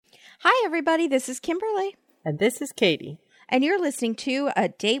Hi, everybody. This is Kimberly. And this is Katie. And you're listening to A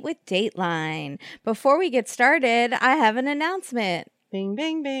Date with Dateline. Before we get started, I have an announcement. Bing,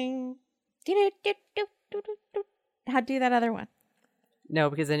 bing, bing. How'd do that other one?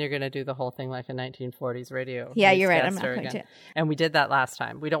 No, because then you're going to do the whole thing like a 1940s radio. Yeah, you're right. I'm not going to. And we did that last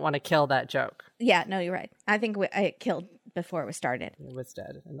time. We don't want to kill that joke. Yeah, no, you're right. I think it killed before it was started. It was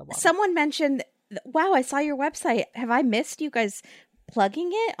dead in the water. Someone mentioned, wow, I saw your website. Have I missed you guys plugging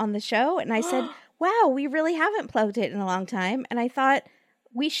it on the show? And I said, wow, we really haven't plugged it in a long time. And I thought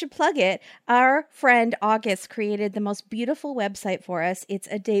we should plug it. Our friend August created the most beautiful website for us. It's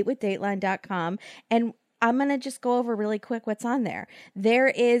adatewithdateline.com. And I'm going to just go over really quick what's on there. There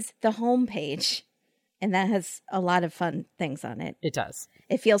is the homepage, and that has a lot of fun things on it. It does.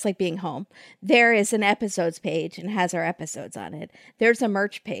 It feels like being home. There is an episodes page and has our episodes on it. There's a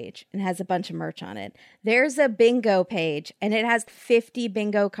merch page and has a bunch of merch on it. There's a bingo page, and it has 50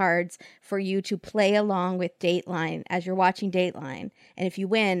 bingo cards for you to play along with Dateline as you're watching Dateline. And if you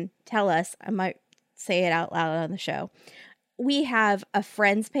win, tell us. I might say it out loud on the show. We have a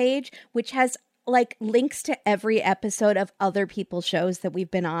friends page, which has like links to every episode of other people's shows that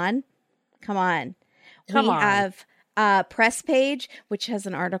we've been on. Come on. We have a press page, which has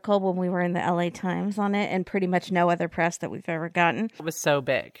an article when we were in the LA Times on it, and pretty much no other press that we've ever gotten. It was so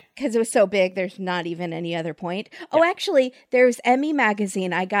big. Because it was so big, there's not even any other point. Yeah. Oh, actually, there's Emmy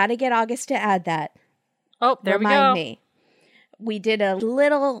Magazine. I got to get August to add that. Oh, there we go. Remind me. We did a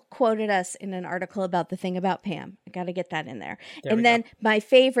little quoted us in an article about the thing about Pam. I got to get that in there. And then my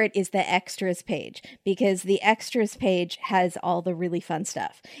favorite is the extras page, because the extras page has all the really fun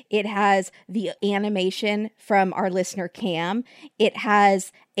stuff. It has the animation from our listener Cam. It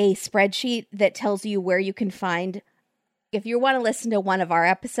has a spreadsheet that tells you where you can find. If you want to listen to one of our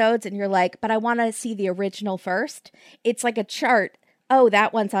episodes and you're like, but I want to see the original first, it's like a chart. Oh,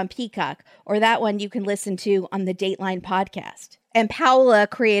 that one's on Peacock, or that one you can listen to on the Dateline podcast. And Paola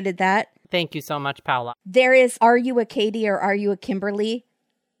created that. Thank you so much, Paola. There is Are You a Katie or Are You a Kimberly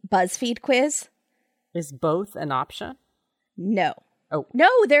BuzzFeed quiz. Is both an option? No. Oh. No,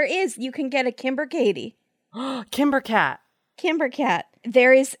 there is. You can get a Kimber Katie. Kimbercat. Kimbercat.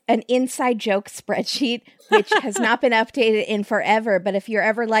 There is an inside joke spreadsheet, which has not been updated in forever. But if you're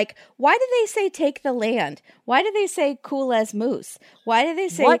ever like, why do they say take the land? Why do they say cool as moose? Why do they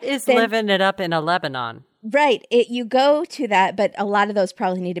say... What is living it up in a Lebanon? Right. You go to that, but a lot of those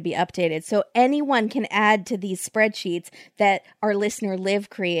probably need to be updated. So anyone can add to these spreadsheets that our listener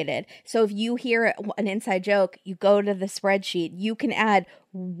Liv created. So if you hear an inside joke, you go to the spreadsheet. You can add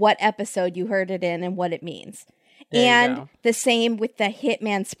what episode you heard it in and what it means. And the same with the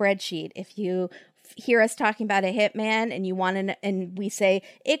Hitman spreadsheet. If you hear us talking about a Hitman and you want to, and we say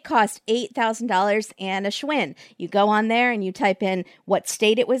it cost $8,000 and a Schwinn, you go on there and you type in what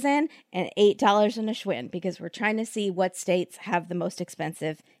state it was in and $8 and a Schwinn, because we're trying to see what states have the most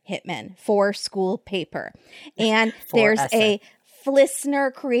expensive Hitmen for school paper. And there's a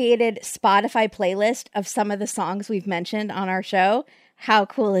listener created Spotify playlist of some of the songs we've mentioned on our show. How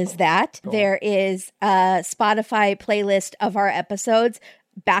cool is that? Cool. There is a Spotify playlist of our episodes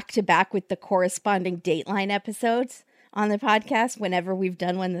back to back with the corresponding Dateline episodes on the podcast whenever we've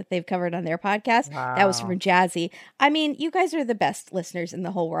done one that they've covered on their podcast. Wow. That was from Jazzy. I mean, you guys are the best listeners in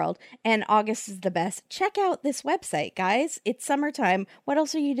the whole world, and August is the best. Check out this website, guys. It's summertime. What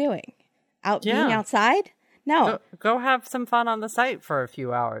else are you doing? Being outside? No. Go have some fun on the site for a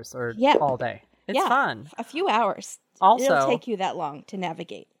few hours or all day. It's fun. A few hours. Also, it'll take you that long to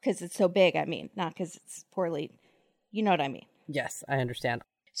navigate because it's so big. I mean, not because it's poorly. You know what I mean? Yes, I understand.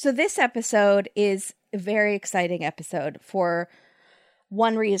 So this episode is a very exciting episode for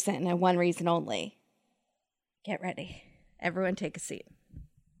one reason and one reason only. Get ready. Everyone take a seat.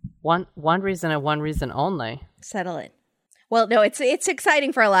 One reason and one reason only. Settle in. Well, no, it's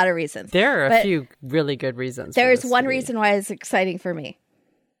exciting for a lot of reasons. There are a few really good reasons. There's one reason why it's exciting for me.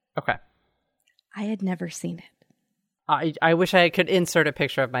 Okay. I had never seen it. I wish I could insert a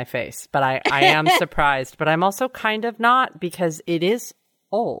picture of my face, but I am surprised. But I'm also kind of not, because it is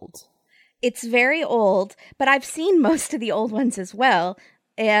old. It's very old, but I've seen most of the old ones as well.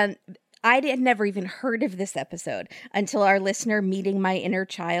 And I had never even heard of this episode until our listener, Meeting My Inner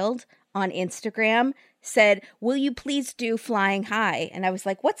Child on Instagram, said, will you please do Flying High? And I was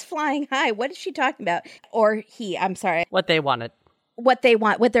like, what's Flying High? What is she talking about? Or I'm sorry. What they wanted. What they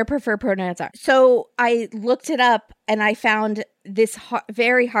want, what their preferred pronouns are. So I looked it up and I found this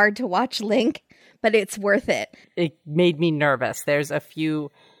very hard to watch link, but it's worth it. It made me nervous. There's a few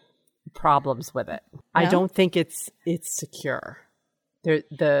problems with it. No? I don't think it's secure.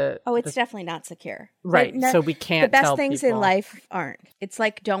 It's definitely not secure. Right. So we can't The best tell things people. in life aren't. It's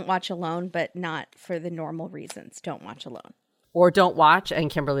like don't watch alone, but not for the normal reasons. Don't watch alone. Or don't watch, and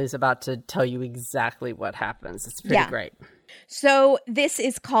Kimberly's about to tell you exactly what happens. It's pretty great. So this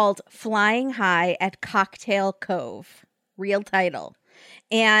is called Flying High at Cocktail Cove. Real title.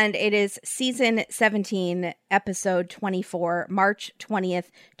 And it is season 17, episode 24, March 20th,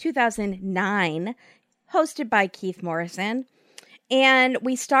 2009, hosted by Keith Morrison. And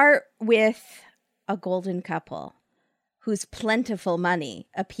we start with a golden couple whose plentiful money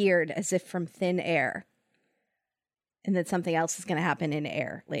appeared as if from thin air. And then something else is going to happen in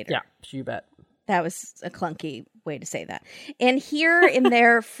air later. Yeah, you bet. That was a clunky way to say that. And here in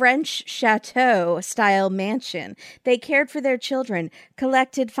their French chateau-style mansion, they cared for their children,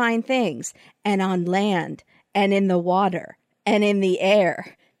 collected fine things, and on land, and in the water, and in the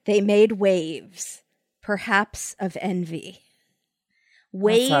air, they made waves, perhaps of envy.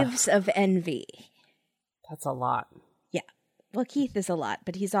 Waves of envy. That's a lot. Yeah. Well, Keith is a lot,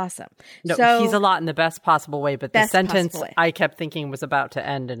 but he's awesome. No, so, he's a lot in the best possible way, but the sentence I kept thinking was about to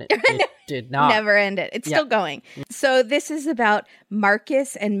end, and it did not. Never ended. It's still going. So this is about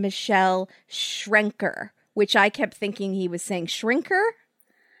Marcus and Michelle Schrenker, which I kept thinking he was saying shrinker,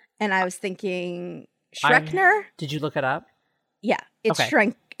 and I was thinking Schreckner. Did you look it up? Yeah, it's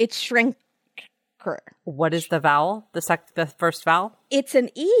Schrenker. What is the vowel? The first vowel? It's an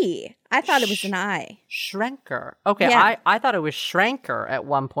E. I thought it was an I. Schrenker. Okay, Yeah. I thought it was Schrenker at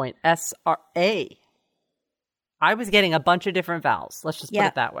one point. S-R-A. I was getting a bunch of different vowels. Let's just put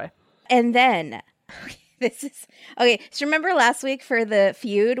it that way. And then, this is, okay, so remember last week for the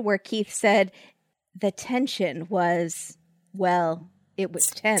feud where Keith said the tension was, well, it was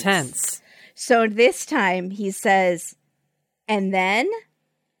tense. So this time he says, and then,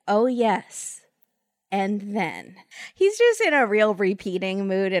 oh yes. And then he's just in a real repeating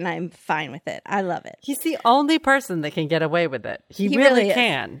mood, and I'm fine with it. I love it. He's the only person that can get away with it. He really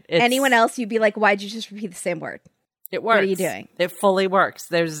can. Anyone else, you'd be like, why'd you just repeat the same word? It works. What are you doing? It fully works.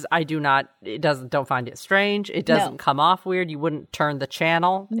 Don't find it strange. It doesn't come off weird. You wouldn't turn the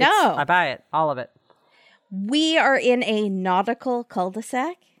channel. No. I buy it. All of it. We are in a nautical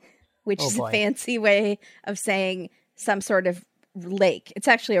cul-de-sac, which is a fancy way of saying some sort of lake. It's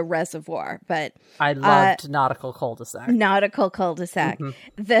actually a reservoir, but I loved nautical cul-de-sac. Nautical cul-de-sac.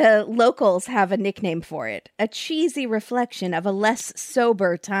 Mm-hmm. The locals have a nickname for it. A cheesy reflection of a less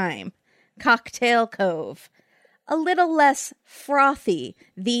sober time. Cocktail Cove. A little less frothy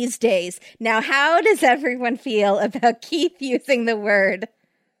these days. Now, how does everyone feel about Keith using the word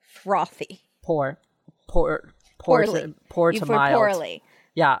frothy? Poor Poorly. to mild. Poorly.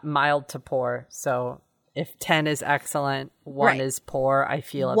 Yeah, mild to poor. So if 10 is excellent, 1 is poor, I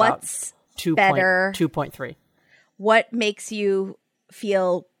feel What's about better? 2.3. What makes you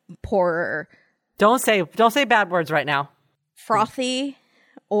feel poorer? Don't say bad words right now. Frothy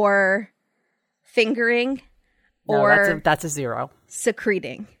or fingering? No, or that's a 0.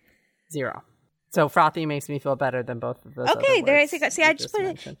 Secreting. 0. So frothy makes me feel better than both of those. Okay, there is. See, I just put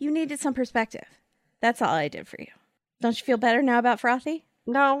mentioned. it. You needed some perspective. That's all I did for you. Don't you feel better now about frothy?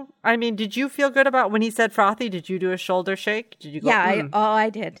 No, I mean, did you feel good about when he said frothy? Did you do a shoulder shake? Did you go? Yeah, I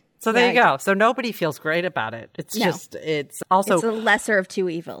did. So there you go. So nobody feels great about it. It's it's also it's a lesser of two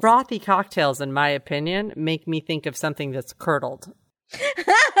evils. Frothy cocktails, in my opinion, make me think of something that's curdled.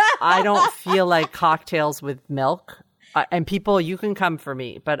 I don't feel like cocktails with milk. And people, you can come for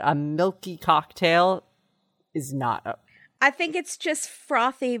me, but a milky cocktail is not. I think it's just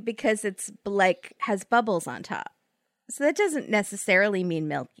frothy because it's like has bubbles on top. So that doesn't necessarily mean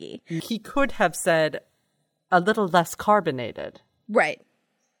milky. He could have said a little less carbonated. Right.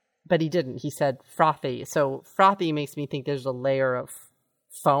 But he didn't. He said frothy. So frothy makes me think there's a layer of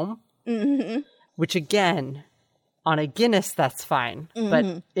foam, which again, on a Guinness, that's fine.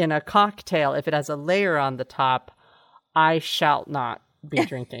 But in a cocktail, if it has a layer on the top, I shall not be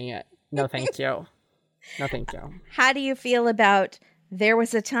drinking it. No, thank you. No, thank you. How do you feel about there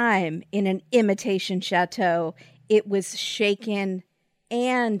was a time in an imitation chateau, it was shaken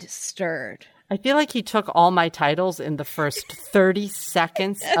and stirred? I feel like he took all my titles in the first 30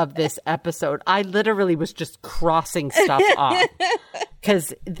 seconds of this episode. I literally was just crossing stuff off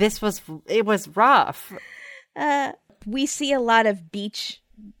because it was rough. We see a lot of beach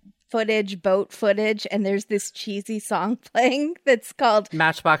footage, boat footage, and there's this cheesy song playing that's called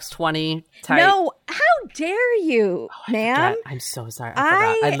Matchbox 20 type. No, how dare you, ma'am? I'm so sorry.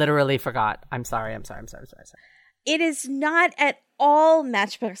 I forgot. I literally forgot. I'm sorry. It is not at all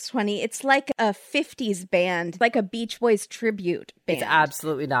Matchbox 20. It's like a 50s band, like a Beach Boys tribute band. It's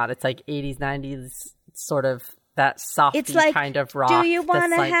absolutely not. It's like 80s, 90s sort of that softy It's like, kind of rock. do you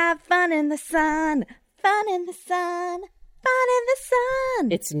want to like, have fun in the sun? Fun in the sun. Fun in the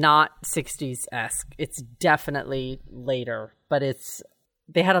sun. It's not 60s-esque. It's definitely later, but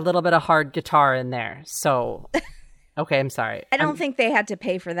they had a little bit of hard guitar in there. So, okay, I'm sorry. I don't think they had to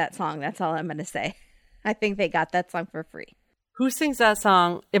pay for that song. That's all I'm going to say. I think they got that song for free. Who sings that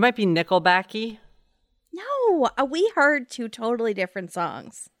song? It might be Nickelback-y. No, we heard two totally different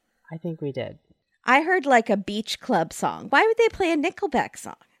songs. I think we did. I heard like a beach club song. Why would they play a Nickelback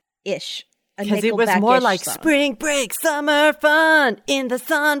song? Ish. Because it was more like song. Spring break, summer fun, in the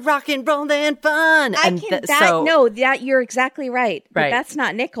sun, rock and rollin' fun. You're exactly right. But that's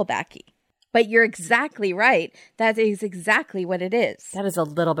not Nickelback-y. But you're exactly right. That is exactly what it is. That is a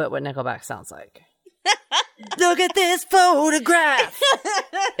little bit what Nickelback sounds like. Look at this photograph.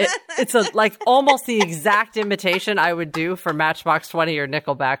 It's like almost the exact imitation I would do for Matchbox 20 or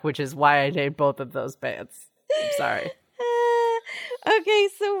Nickelback, which is why I named both of those bands. I'm sorry. Okay,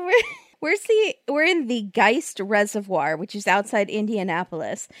 so we're in the Geist Reservoir, which is outside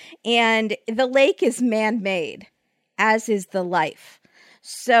Indianapolis, and the lake is man-made, as is the life.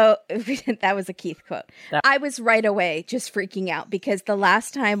 So that was a Keith quote. I was right away just freaking out because the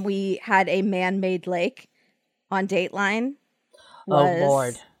last time we had a man-made lake on Dateline was... Oh,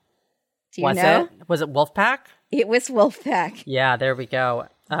 Lord. Do you know? Was it Wolfpack? It was Wolfpack. Yeah, there we go.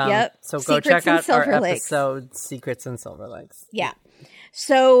 Yep. So go check out our episode, Secrets in Silver Lakes. Yeah.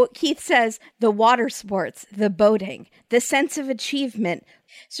 So Keith says the water sports, the boating, the sense of achievement.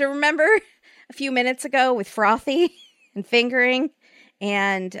 So remember a few minutes ago with frothy and fingering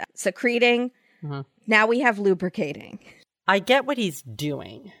and secreting? Mm-hmm. Now we have lubricating. I get what he's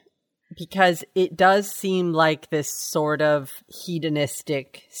doing because it does seem like this sort of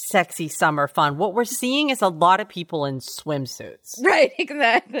hedonistic, sexy summer fun. What we're seeing is a lot of people in swimsuits. Right,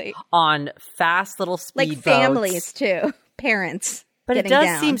 exactly. On fast little speedboats. Like families too, parents. But it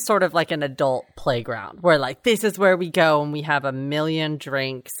does seem sort of like an adult playground where like this is where we go and we have a million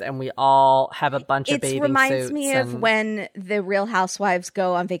drinks and we all have a bunch of bathing suits. It reminds me of when the Real Housewives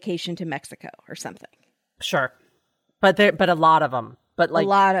go on vacation to Mexico or something. Sure. But a lot of them. But like a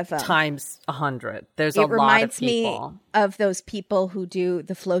lot of them. Times 100. There's a lot of people. It reminds me of those people who do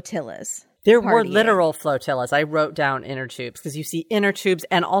the flotillas. There were literal flotillas. I wrote down inner tubes because you see inner tubes,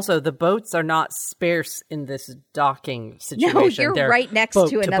 and also the boats are not sparse in this docking situation. No, you're right next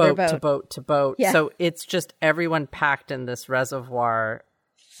to another boat. To boat to boat. Yeah. So it's just everyone packed in this reservoir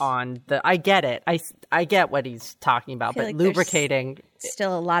on the... I get it. I get what he's talking about, but like lubricating...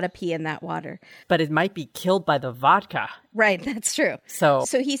 Still a lot of pee in that water. But it might be killed by the vodka. Right, that's true. So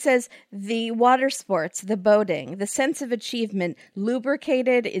he says the water sports, the boating, the sense of achievement,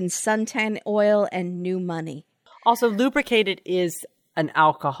 lubricated in suntan oil and new money. Also, lubricated is an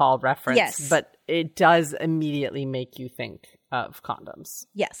alcohol reference, yes, but it does immediately make you think of condoms.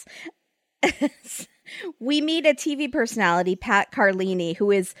 Yes. We meet a TV personality, Pat Carlini, who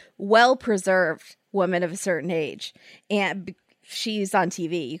is well-preserved woman of a certain age. And she's on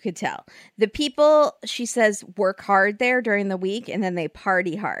TV, you could tell. The people, she says, work hard there during the week, and then they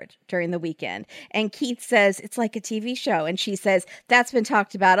party hard during the weekend. And Keith says, it's like a TV show. And she says, that's been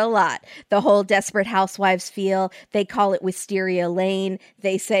talked about a lot. The whole Desperate Housewives feel. They call it Wisteria Lane.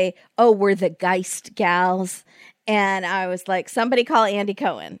 They say, oh, we're the Geist gals. And I was like, somebody call Andy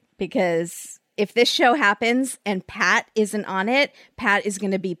Cohen, because if this show happens and Pat isn't on it, Pat is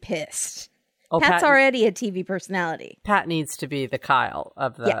going to be pissed. Oh, Pat's already a TV personality. Pat needs to be the Kyle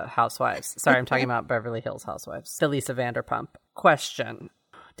of the Housewives. Sorry, I'm talking about Beverly Hills Housewives. The Lisa Vanderpump. Question.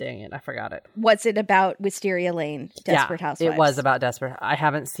 Dang it, I forgot it. Was it about Wisteria Lane, Desperate Housewives? It was about Desperate. I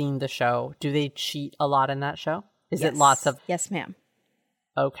haven't seen the show. Do they cheat a lot in that show? Is it lots of... Yes, ma'am.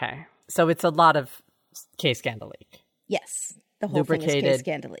 Okay. So it's a lot of case Scandaleak. Yes. The whole thing is case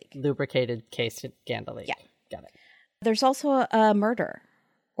Scandaleak. Lubricated case Scandaleak. Yeah. Got it. There's also a murder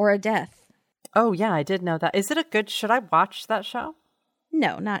or a death. Oh, yeah, I did know that. Is it a good... Should I watch that show?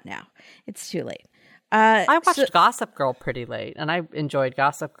 No, not now. It's too late. I watched Gossip Girl pretty late, and I enjoyed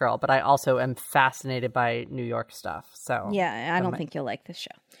Gossip Girl, but I also am fascinated by New York stuff. So yeah, I don't think you'll like this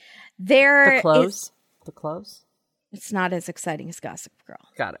show. The close? It's not as exciting as Gossip Girl.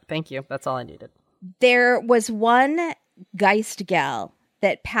 Got it. Thank you. That's all I needed. There was one Geist gal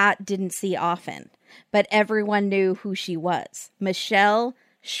that Pat didn't see often, but everyone knew who she was. Michelle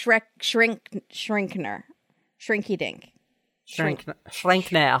Shrinkner. Shrinky Dink.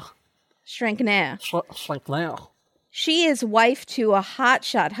 Shrinkner. She is wife to a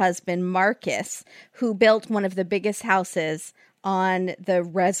hotshot husband, Marcus, who built one of the biggest houses on the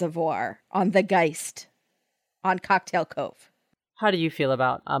reservoir, on the Geist, on Cocktail Cove. How do you feel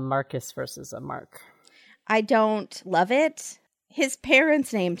about a Marcus versus a Mark? I don't love it. His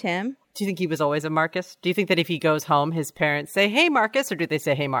parents named him. Do you think he was always a Marcus? Do you think that if he goes home, his parents say, hey, Marcus, or do they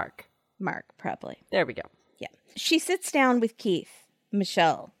say, hey, Mark? Mark, probably. There we go. Yeah. She sits down with Keith,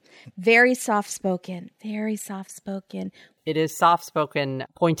 Michelle. Very soft-spoken. Very soft-spoken. It is soft-spoken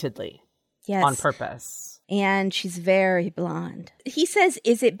pointedly. Yes. On purpose. And she's very blonde. He says,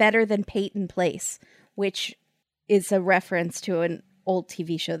 is it better than Peyton Place? Which is a reference to an old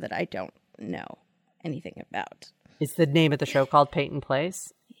TV show that I don't know anything about. Is the name of the show called Peyton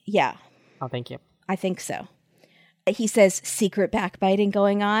Place? Yeah. Oh, thank you. I think so. He says, secret backbiting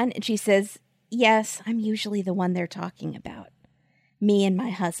going on. And she says, yes, I'm usually the one they're talking about. Me and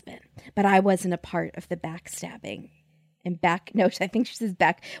my husband. But I wasn't a part of the backstabbing. No, I think she says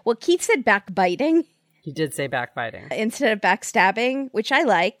back. Well, Keith said backbiting. He did say backbiting. Instead of backstabbing, which I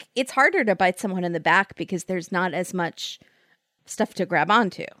like. It's harder to bite someone in the back because there's not as much stuff to grab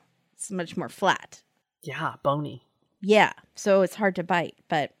onto. It's much more flat. Yeah, bony. Yeah, so it's hard to bite,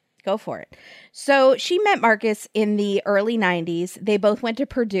 but go for it. So she met Marcus in the early 90s. They both went to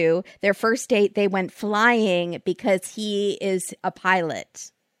Purdue. Their first date, they went flying because he is a pilot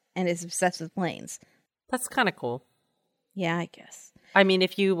and is obsessed with planes. That's kind of cool. Yeah, I guess. I mean,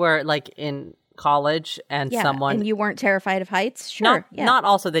 if you were like in college and someone... and you weren't terrified of heights, sure. Not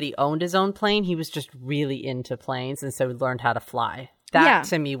also that he owned his own plane. He was just really into planes and so he learned how to fly. That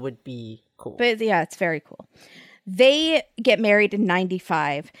to me would be cool. But yeah, it's very cool. They get married in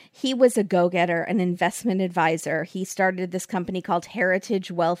 95. He was a go-getter, an investment advisor. He started this company called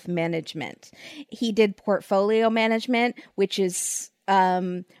Heritage Wealth Management. He did portfolio management, which is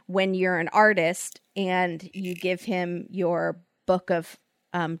when you're an artist and you give him your book of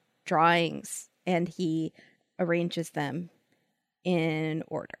drawings and he arranges them in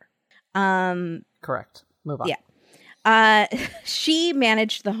order. Correct. Move on. Yeah. She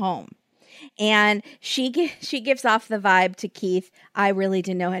managed the home. And she gives off the vibe to Keith, I really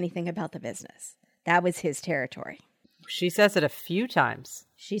didn't know anything about the business. That was his territory. She says it a few times.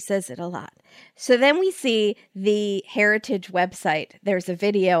 She says it a lot. So then we see the Heritage website. There's a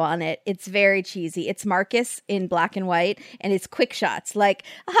video on it. It's very cheesy. It's Marcus in black and white, and it's quick shots like,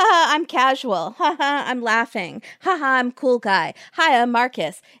 ha, I'm casual. Ha, I'm laughing. Ha, I'm cool guy. Hi, I'm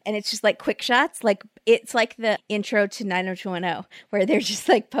Marcus. And it's just like quick shots. Like it's like the intro to 90210 where they're just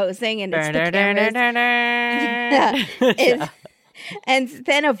like posing and it's the cameras. Yeah. And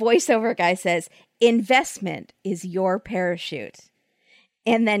then a voiceover guy says, investment is your parachute.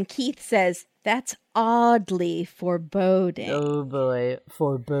 And then Keith says, that's oddly foreboding. Oh boy,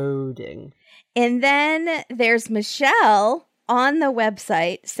 foreboding. And then there's Michelle on the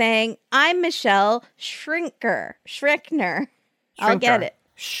website saying, I'm Michelle Schrenkner. I'll get it.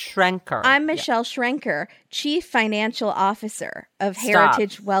 Schrenker. I'm Michelle Schrenker, Chief Financial Officer of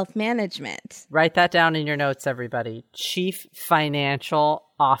Heritage Wealth Management. Write that down in your notes, everybody. Chief Financial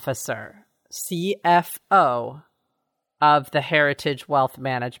Officer, CFO of the Heritage Wealth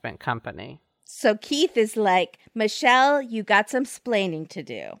Management Company. So Keith is like, Michelle, you got some splaining to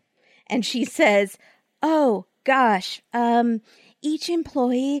do. And she says, oh, gosh, each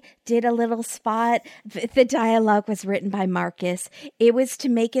employee did a little spot. The dialogue was written by Marcus. It was to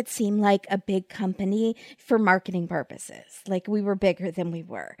make it seem like a big company for marketing purposes. Like we were bigger than we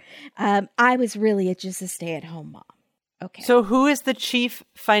were. I was really just a stay-at-home mom. Okay. So who is the chief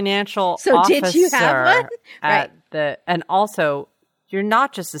financial officer? So did you have one? Right. And also, you're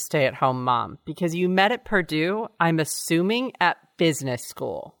not just a stay-at-home mom because you met at Purdue, I'm assuming, at business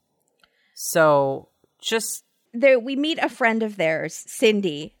school. So just... we meet a friend of theirs,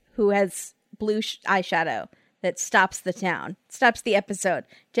 Cindy, who has blue eyeshadow that stops the episode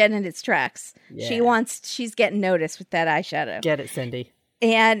dead in its tracks. Yeah. She's getting noticed with that eyeshadow. Get it, Cindy.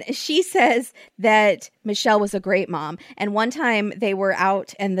 And she says that Michelle was a great mom. And one time they were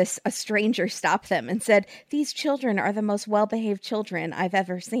out and a stranger stopped them and said, these children are the most well-behaved children I've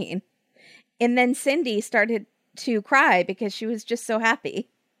ever seen. And then Cindy started to cry because she was just so happy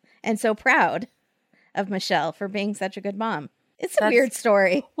and so proud of Michelle for being such a good mom. It's a weird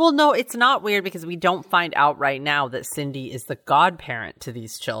story. Well, no, it's not weird because we don't find out right now that Cindy is the godparent to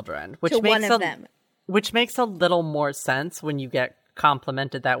these children. Which makes a little more sense when you get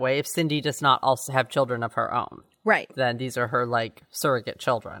complimented that way. If Cindy does not also have children of her own. Right. Then these are her, like, surrogate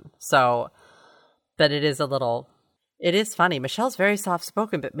children. So, but it is funny. Michelle's very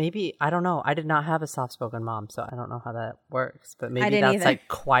soft-spoken, but maybe, I don't know. I did not have a soft-spoken mom, so I don't know how that works. But maybe that's like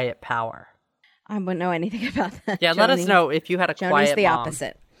quiet power. I wouldn't know anything about that. Yeah, let us know if you had a quiet mom. the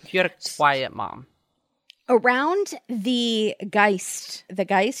opposite. If you had a quiet mom. Around the Geist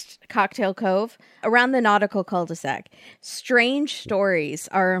Cocktail Cove, around the nautical cul-de-sac, strange stories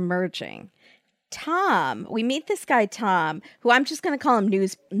are emerging. Tom, we meet this guy, Tom, who I'm just going to call him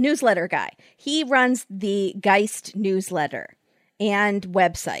newsletter guy. He runs the Geist newsletter and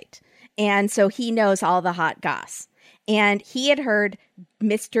website. And so he knows all the hot goss. And he had heard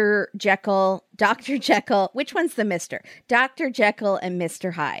Mr. Jekyll, Dr. Jekyll, which one's the Mr.? Dr. Jekyll and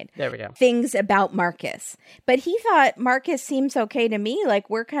Mr. Hyde. There we go. Things about Marcus. But he thought, Marcus seems okay to me. Like,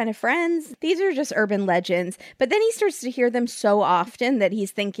 we're kind of friends. These are just urban legends. But then he starts to hear them so often that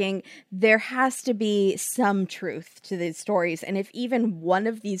he's thinking there has to be some truth to these stories. And if even one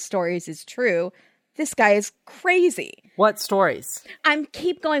of these stories is true, this guy is crazy. What stories? I'm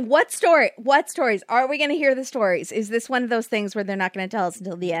keep going. What story? What stories? Are we going to hear the stories? Is this one of those things where they're not going to tell us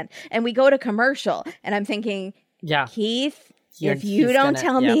until the end? And we go to commercial, and I'm thinking, yeah, Keith, if you don't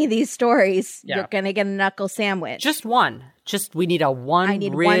tell me these stories, you're going to get a knuckle sandwich. Just one. We need a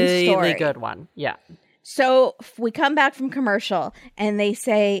really good one. Yeah. So we come back from commercial and they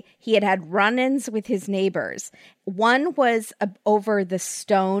say he had run-ins with his neighbors. One was over the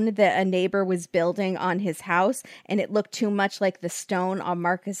stone that a neighbor was building on his house, and it looked too much like the stone on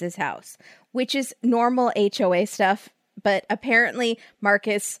Marcus's house, which is normal HOA stuff. But apparently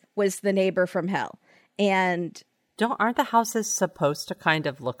Marcus was the neighbor from hell. And aren't the houses supposed to kind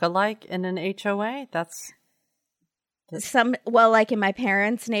of look alike in an HOA? Like in my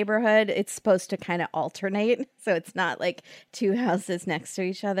parents' neighborhood, it's supposed to kind of alternate. So it's not like two houses next to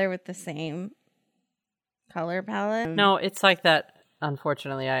each other with the same color palette. No, it's like that.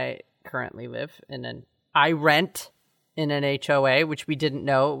 Unfortunately, I currently I rent in an HOA, which we didn't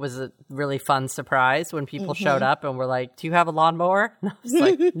know. It was a really fun surprise when people showed up and were like, "Do you have a lawnmower?" And I was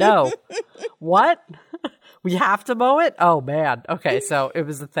like, "No." What? We have to mow it? Oh, man. Okay, so it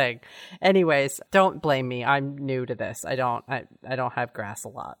was a thing. Anyways, don't blame me. I'm new to this. I don't have grass a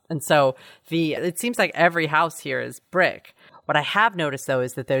lot. And so it seems like every house here is brick. What I have noticed, though,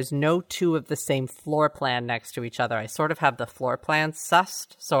 is that there's no two of the same floor plan next to each other. I sort of have the floor plan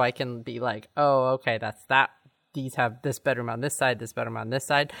sussed, so I can be like, oh, okay, that's that. These have this bedroom on this side, this bedroom on this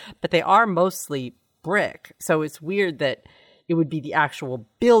side. But they are mostly brick. So it's weird that it would be the actual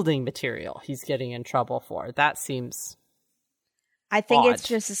building material he's getting in trouble for. That seems I think odd. It's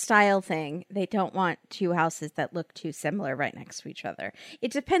just a style thing. They don't want two houses that look too similar right next to each other.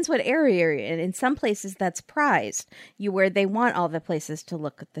 It depends what area you're in. In some places, that's prized. Where they want all the places to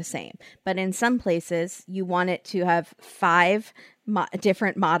look the same. But in some places, you want it to have 5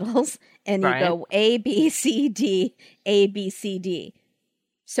 different models, and you go A, B, C, D, A, B, C, D.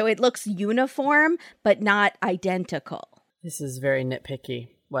 So it looks uniform, but not identical. This is very nitpicky.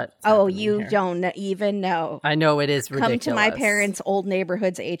 You don't even know. I know it is ridiculous. Come to my parents' old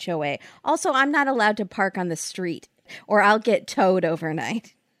neighborhood's HOA. Also, I'm not allowed to park on the street or I'll get towed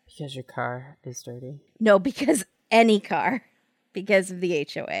overnight. Because your car is dirty? No, because any car. Because of the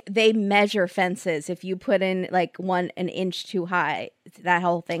HOA. They measure fences. If you put in like an inch too high, that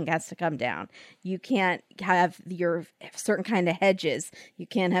whole thing has to come down. You can't have your certain kind of hedges. You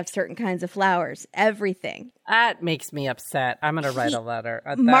can't have certain kinds of flowers. Everything. That makes me upset. I'm going to write a letter.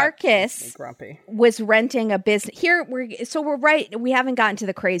 Marcus grumpy. Was renting a business. Here, we're right. We haven't gotten to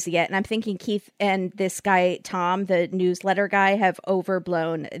the crazy yet. And I'm thinking Keith and this guy, Tom, the newsletter guy, have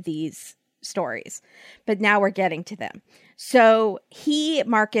overblown these stories. But now we're getting to them. So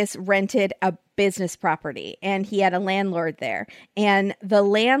Marcus, rented a business property and he had a landlord there. And the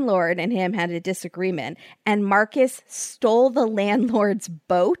landlord and him had a disagreement. And Marcus stole the landlord's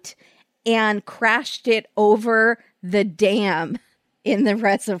boat and crashed it over the dam in the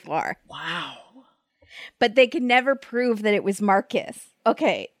reservoir. Wow. But they could never prove that it was Marcus.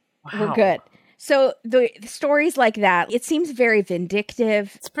 Okay, wow. We're good. So the stories like that, it seems very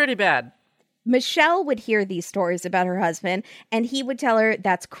vindictive. It's pretty bad. Michelle would hear these stories about her husband, and he would tell her,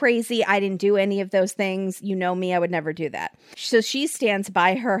 that's crazy. I didn't do any of those things. You know me. I would never do that. So she stands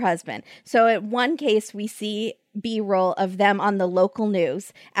by her husband. So at one case, we see B-roll of them on the local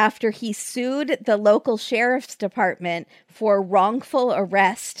news after he sued the local sheriff's department for wrongful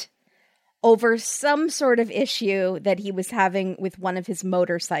arrest over some sort of issue that he was having with one of his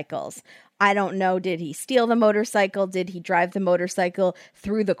motorcycles. I don't know. Did he steal the motorcycle? Did he drive the motorcycle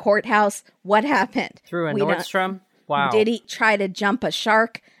through the courthouse? What happened? Through a Nordstrom? Wow. Did he try to jump a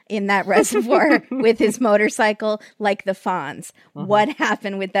shark in that reservoir with his motorcycle like the Fonz? What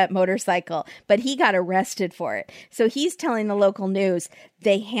happened with that motorcycle? But he got arrested for it. So he's telling the local news,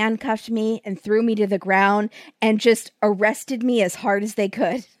 they handcuffed me and threw me to the ground and just arrested me as hard as they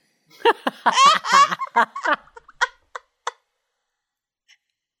could.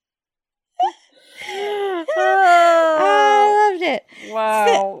 I loved it.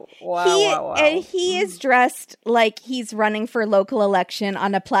 Wow. And he is dressed like he's running for local election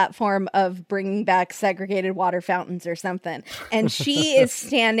on a platform of bringing back segregated water fountains or something. And she is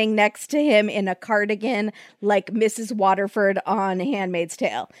standing next to him in a cardigan like Mrs. Waterford on Handmaid's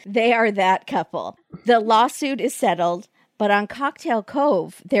Tale. They are that couple. The lawsuit is settled, but on Cocktail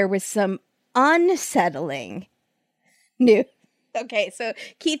Cove, there was some unsettling news. Okay, so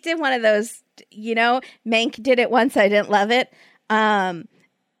Keith did one of those, Mank did it once, I didn't love it. A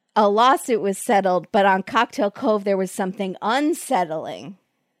lawsuit was settled, but on Cocktail Cove, there was something unsettling.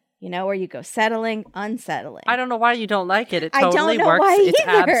 Where you go settling, unsettling. I don't know why you don't like it. It I totally don't know works. why It's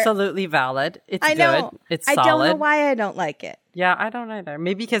either. absolutely valid. It's I know. good. It's solid. I don't know why I don't like it. Yeah, I don't either.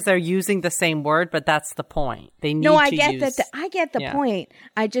 Maybe because they're using the same word, but that's the point. They need I to get use... that. I get the point.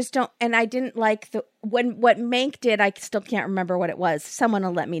 I just don't, and I didn't like what Mank did. I still can't remember what it was. Someone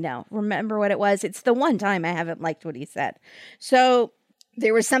will let me know. Remember what it was? It's the one time I haven't liked what he said. So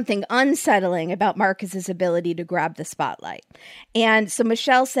there was something unsettling about Marcus's ability to grab the spotlight. And so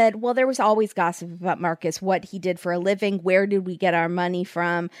Michelle said, well, there was always gossip about Marcus, what he did for a living, where did we get our money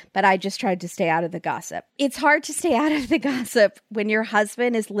from? But I just tried to stay out of the gossip. It's hard to stay out of the gossip when your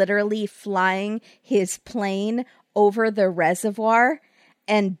husband is literally flying his plane over the reservoir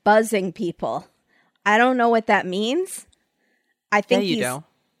and buzzing people. I don't know what that means. I think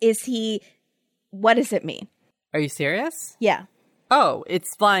what does it mean? Are you serious? Yeah. Oh,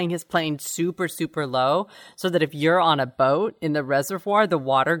 it's flying his plane super, super low so that if you're on a boat in the reservoir, the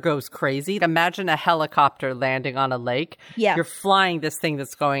water goes crazy. Imagine a helicopter landing on a lake. Yeah. You're flying this thing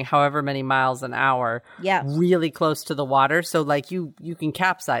that's going however many miles an hour. Yeah. Really close to the water. So like you can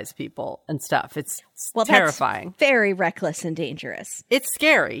capsize people and stuff. It's terrifying. That's very reckless and dangerous. It's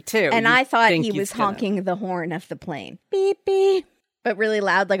scary too. And I thought he was honking the horn of the plane. Beep, beep. But really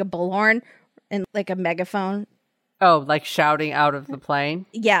loud like a bullhorn and like a megaphone. Oh, like shouting out of the plane?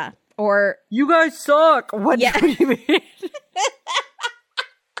 Yeah. Or... You guys suck! What do you mean?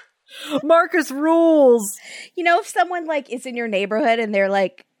 Marcus rules! If someone is in your neighborhood and they're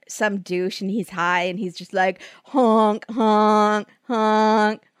like some douche and he's high and he's just like honk, honk,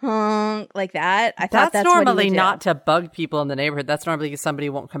 honk, honk, like that. I thought that's normally what not to bug people in the neighborhood. That's normally because somebody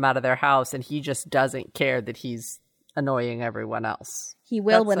won't come out of their house and he just doesn't care that he's annoying everyone else. He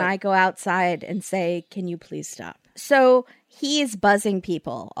will when I go outside and say, can you please stop? So he is buzzing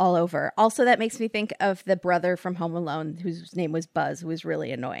people all over. Also, that makes me think of the brother from Home Alone, whose name was Buzz, who was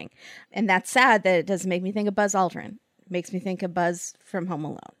really annoying. And that's sad that it doesn't make me think of Buzz Aldrin. It makes me think of Buzz from Home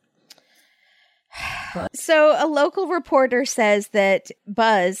Alone. So a local reporter says that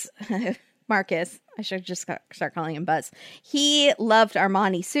Buzz, Marcus, I should just start calling him Buzz. He loved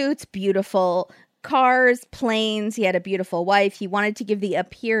Armani suits, beautiful cars, planes. He had a beautiful wife. He wanted to give the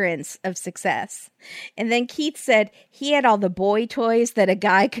appearance of success. And then Keith said he had all the boy toys that a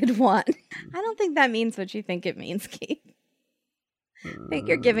guy could want. I don't think that means what you think it means, Keith. I think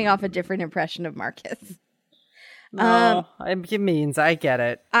you're giving off a different impression of Marcus. No, it means I get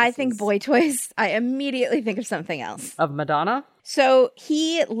it. I think boy toys, I immediately think of something else. Of Madonna? So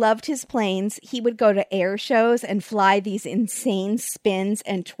he loved his planes. He would go to air shows and fly these insane spins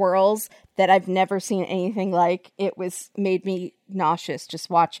and twirls that I've never seen anything like. It made me nauseous just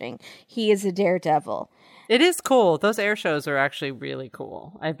watching. He is a daredevil. It is cool. Those air shows are actually really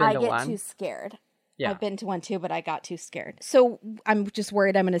cool. I've been to one. I get too scared. Yeah. I've been to one too, but I got too scared. So I'm just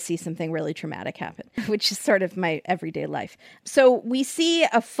worried I'm going to see something really traumatic happen, which is sort of my everyday life. So we see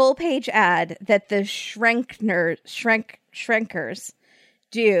a full page ad that the Shrinkers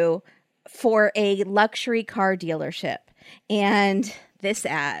do for a luxury car dealership. And this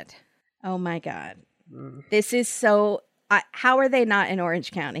ad, oh my God, this is so, how are they not in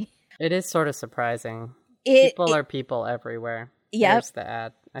Orange County? It is sort of surprising. People are people everywhere. Yep. There's the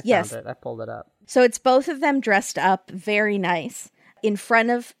ad. I found it. I pulled it up. So it's both of them dressed up very nice in front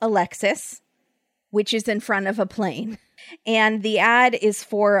of a Lexus, which is in front of a plane. And the ad is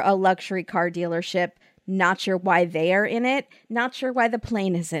for a luxury car dealership. Not sure why they are in it. Not sure why the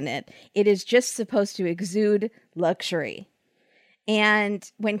plane is in it. It is just supposed to exude luxury. And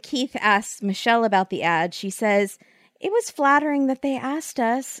when Keith asks Michelle about the ad, she says, it was flattering that they asked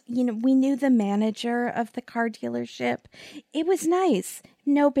us. We knew the manager of the car dealership. It was nice.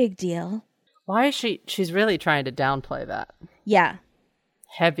 No big deal. Why is she's really trying to downplay that. Yeah.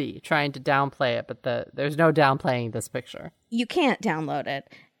 Heavy, trying to downplay it, but there's no downplaying this picture. You can't download it.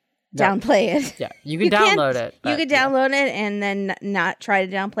 No. Downplay it. Yeah, you can download it. You can download it and then not try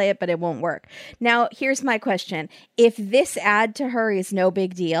to downplay it, but it won't work. Now, here's my question. If this ad to her is no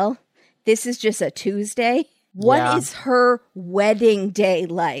big deal, this is just a Tuesday, what is her wedding day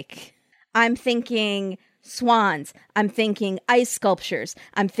like? I'm thinking swans. I'm thinking ice sculptures.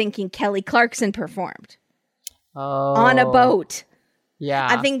 I'm thinking Kelly Clarkson performed on a boat. Yeah.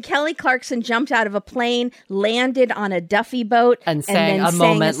 I think Kelly Clarkson jumped out of a plane, landed on a Duffy boat, and sang a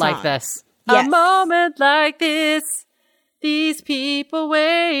moment like this. Yes. A moment like this. These people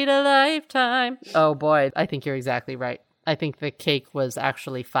wait a lifetime. Oh boy, I think you're exactly right. I think the cake was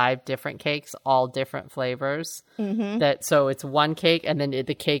actually 5 different cakes, all different flavors. So it's one cake, and then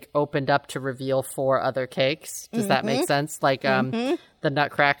the cake opened up to reveal 4 other cakes. Does that make sense? Like the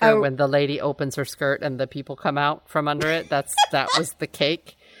Nutcracker, when the lady opens her skirt and the people come out from under it. That was the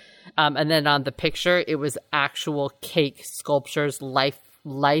cake. And then on the picture, it was actual cake sculptures,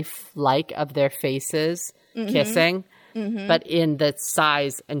 lifelike of their faces kissing, but in the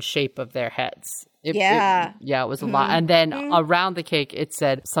size and shape of their heads. It was a lot. And then around the cake, it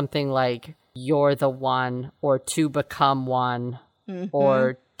said something like, "You're the one," or "To become one,"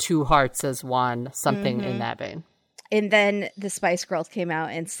 or "Two hearts as one," something in that vein. And then the Spice Girls came out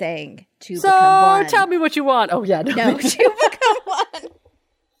and sang "To Become One." So tell me what you want. Oh, yeah. No, "To Become One."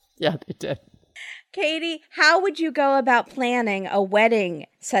 Yeah, they did. Katie, how would you go about planning a wedding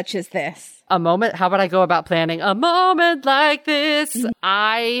such as this? A moment? How would I go about planning a moment like this?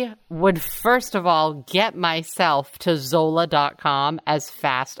 I would first of all get myself to Zola.com as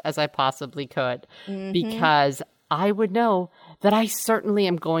fast as I possibly could because I would know that I certainly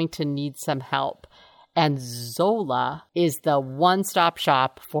am going to need some help. And Zola is the one-stop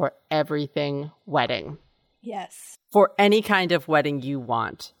shop for everything wedding. Yes. For any kind of wedding you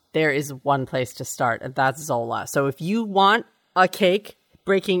want, there is one place to start, and that's Zola. So if you want a cake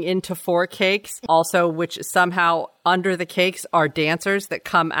breaking into 4 cakes, also which somehow under the cakes are dancers that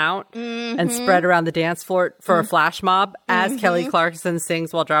come out and spread around the dance floor for a flash mob as Kelly Clarkson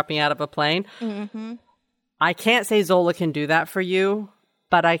sings while dropping out of a plane. I can't say Zola can do that for you,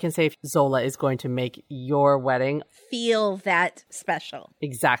 but I can say Zola is going to make your wedding feel that special.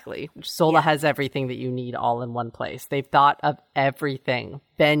 Exactly. Zola has everything that you need all in one place. They've thought of everything.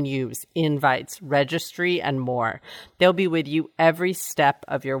 Venues, invites, registry, and more. They'll be with you every step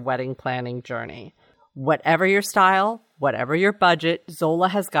of your wedding planning journey. Whatever your style, whatever your budget, Zola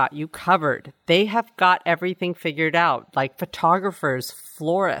has got you covered. They have got everything figured out, like photographers,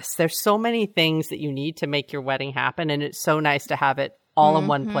 florists. There's so many things that you need to make your wedding happen, and it's so nice to have it all in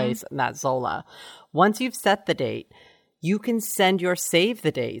one place, and that's Zola. Once you've set the date, you can send your save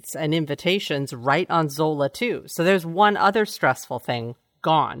the dates and invitations right on Zola too. So there's one other stressful thing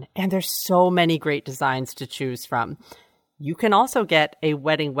gone, and there's so many great designs to choose from. You can also get a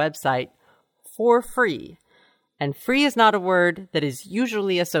wedding website for free. And free is not a word that is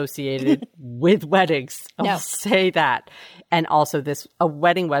usually associated with weddings. I'll say that. And also a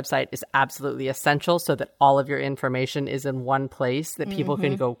wedding website is absolutely essential so that all of your information is in one place that people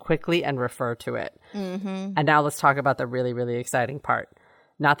can go quickly and refer to it. And now let's talk about the really, really exciting part.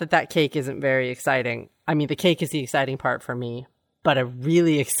 Not that cake isn't very exciting. I mean, the cake is the exciting part for me, but a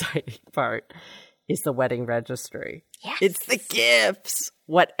really exciting part is the wedding registry. Yes. It's the gifts.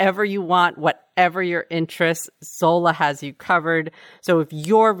 Whatever you want, whatever your interests, Zola has you covered. So if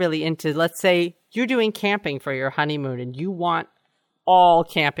you're really into, let's say you're doing camping for your honeymoon and you want all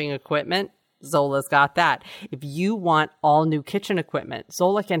camping equipment, Zola's got that. If you want all new kitchen equipment,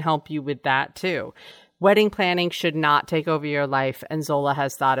 Zola can help you with that too. Wedding planning should not take over your life, and Zola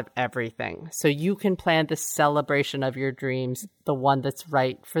has thought of everything. So you can plan the celebration of your dreams, the one that's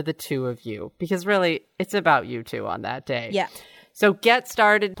right for the two of you. Because really, it's about you two on that day. Yeah. So get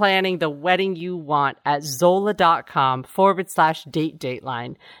started planning the wedding you want at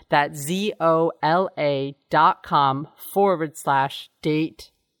Zola.com/date-dateline. That's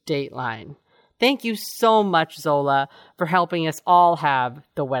ZOLA.com/date-dateline. Thank you so much, Zola, for helping us all have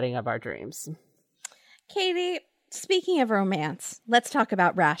the wedding of our dreams. Katie, speaking of romance, let's talk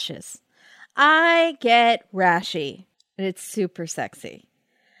about rashes. I get rashy, and it's super sexy.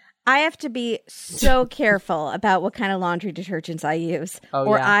 I have to be so careful about what kind of laundry detergents I use,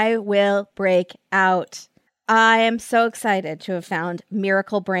 I will break out. I am so excited to have found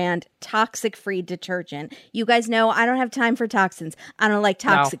Miracle Brand toxic-free detergent. You guys know I don't have time for toxins. I don't like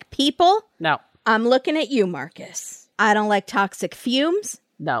toxic people. No. I'm looking at you, Marcus. I don't like toxic fumes.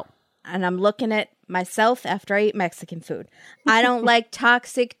 No. And I'm looking at myself after I eat Mexican food. I don't like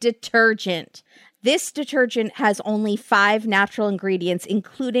toxic detergent. This detergent has only 5 natural ingredients,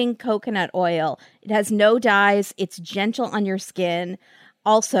 including coconut oil. It has no dyes. It's gentle on your skin.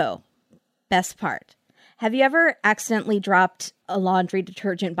 Also, best part. Have you ever accidentally dropped a laundry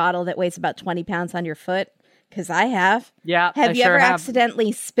detergent bottle that weighs about 20 pounds on your foot? Because I have. Yeah, Have you ever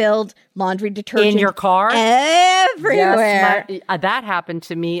accidentally spilled laundry detergent in your car? Everywhere. Yes, that happened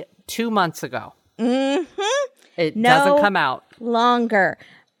to me 2 months ago. Mm-hmm. It doesn't come out. Longer.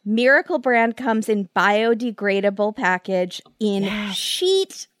 Miracle Brand comes in biodegradable package in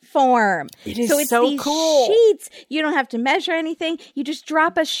sheet form. It is so it's so these cool. sheets. You don't have to measure anything. You just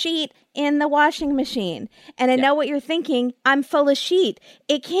drop a sheet in the washing machine. And I know what you're thinking. I'm full of sheet.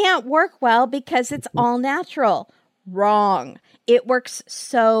 It can't work well because it's all natural. Wrong. It works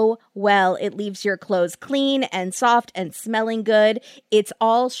so well. It leaves your clothes clean and soft and smelling good. It's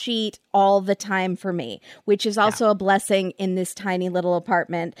all sheet all the time for me, which is also a blessing in this tiny little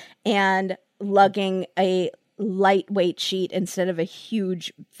apartment and lugging a lightweight sheet instead of a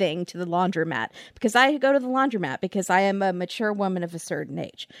huge thing to the laundromat, because I go to the laundromat because I am a mature woman of a certain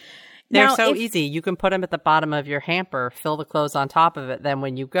age. They're so easy. You can put them at the bottom of your hamper, fill the clothes on top of it. Then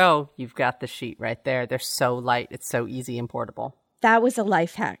when you go, you've got the sheet right there. They're so light. It's so easy and portable. That was a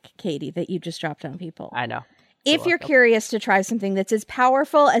life hack, Katie, that you just dropped on people. I know. If you're curious to try something that's as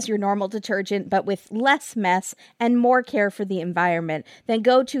powerful as your normal detergent, but with less mess and more care for the environment, then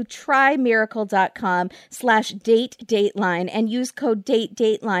go to trymiracle.com/datedateline and use code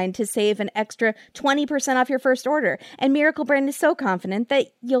DATEDATELINE to save an extra 20% off your first order. And Miracle Brand is so confident that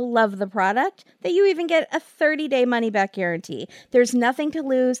you'll love the product that you even get a 30-day money-back guarantee. There's nothing to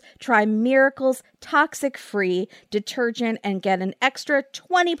lose. Try Miracle's toxic-free detergent and get an extra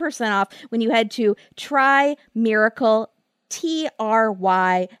 20% off when you head to Trymiracle,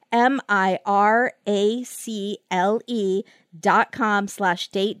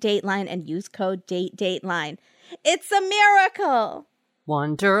 TRYMIRACLE.com/datedateline and use code DATEDATELINE. It's a miracle!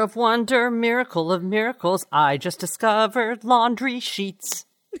 Wonder of wonder, miracle of miracles, I just discovered laundry sheets.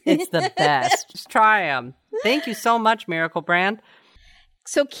 It's the best. Just try them. Thank you so much, Miracle Brand.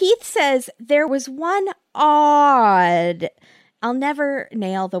 So Keith says there was one odd... I'll never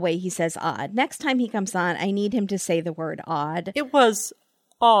nail the way he says odd. Next time he comes on, I need him to say the word odd. It was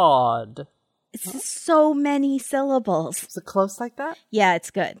odd. It's so many syllables. Is it close like that? Yeah, it's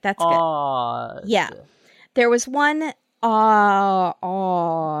good. That's odd. Good. Yeah. There was one odd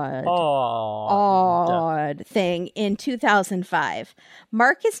thing in 2005.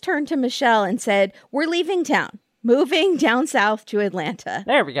 Marcus turned to Michelle and said, "We're leaving town, moving down south to Atlanta."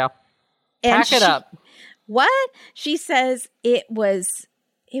 There we go. And Pack it up. What? She says it was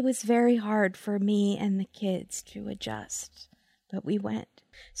very hard for me and the kids to adjust, but we went.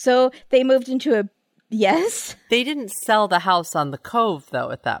 So they moved into a, yes? They didn't sell the house on the Cove,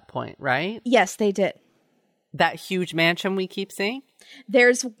 though, at that point, right? Yes, they did. That huge mansion we keep seeing?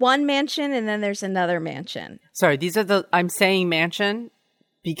 There's one mansion and then there's another mansion. Sorry, I'm saying mansion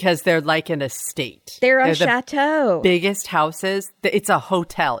because they're like an estate. They're a chateau. Biggest houses. It's a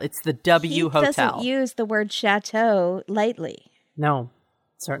hotel. It's the W Keith Hotel. Doesn't use the word chateau lightly. No,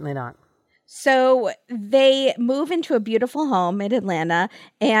 certainly not. So they move into a beautiful home in Atlanta,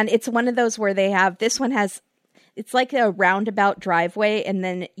 and it's one of those where it's like a roundabout driveway, and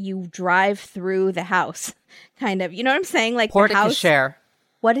then you drive through the house, kind of. You know what I'm saying? Like Porte-cochere.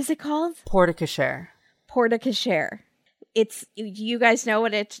 What is it called? Porte-cochere. Porte-cochere. You guys know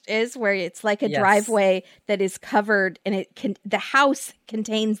what it is, where it's like a driveway that is covered, and the house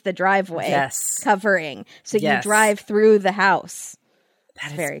contains the driveway covering. So you drive through the house.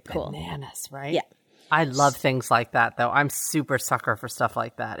 That is very cool. Bananas, right? Yeah. I love things like that, though. I'm super sucker for stuff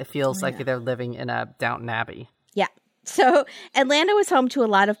like that. It feels like they're living in a Downton Abbey. Yeah. So Atlanta was home to a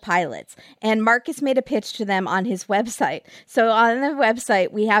lot of pilots, and Marcus made a pitch to them on his website. So on the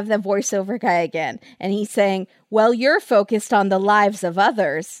website, we have the voiceover guy again, and he's saying, "Well, you're focused on the lives of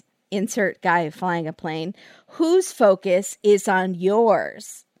others," insert guy flying a plane, "whose focus is on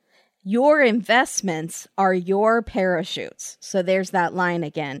yours. Your investments are your parachutes." So there's that line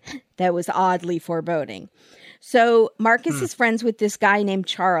again that was oddly foreboding. So Marcus is friends with this guy named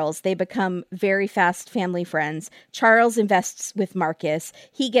Charles. They become very fast family friends. Charles invests with Marcus.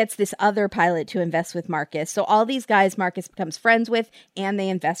 He gets this other pilot to invest with Marcus. So all these guys Marcus becomes friends with, and they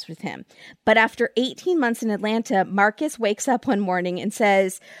invest with him. But after 18 months in Atlanta, Marcus wakes up one morning and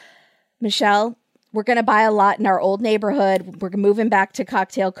says, "Michelle, we're going to buy a lot in our old neighborhood. We're moving back to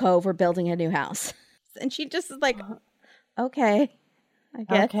Cocktail Cove. We're building a new house." And she just is like, "Okay, I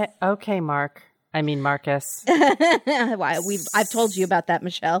guess." Okay, Marcus. I've told you about that,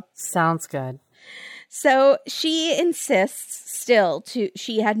 Michelle. Sounds good. So she insists still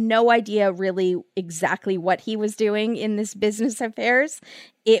she had no idea really exactly what he was doing in this business affairs.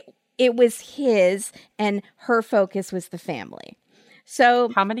 It was his, and her focus was the family.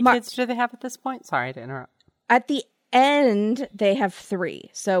 So how many kids do they have at this point? Sorry to interrupt. At the end, they have 3.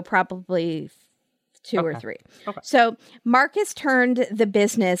 So probably 2 or 3. Okay. So Marcus turned the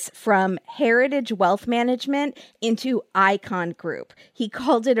business from Heritage Wealth Management into Icon Group. He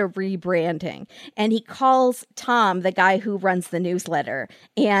called it a rebranding. And he calls Tom, the guy who runs the newsletter,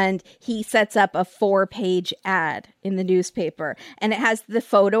 and he sets up a 4-page ad in the newspaper. And it has the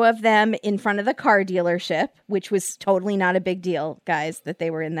photo of them in front of the car dealership, which was totally not a big deal, guys, that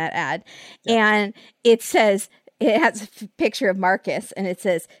they were in that ad. Yeah. And it says, it has a picture of Marcus, and it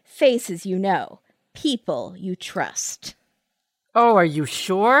says, faces you know. People you trust. Oh, are you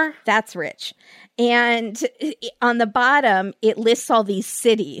sure? That's rich. And on the bottom, it lists all these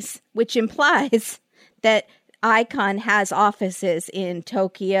cities, which implies that Icon has offices in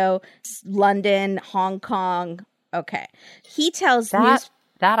Tokyo, London, Hong Kong. Okay. He tells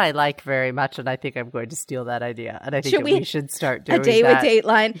that I like very much, and I think I'm going to steal that idea. And I think we should start doing a day that. with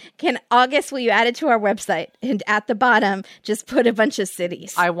Dateline. August, will you add it to our website? And at the bottom, just put a bunch of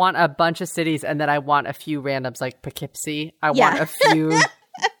cities. I want a bunch of cities, and then I want a few randoms like Poughkeepsie. I want a few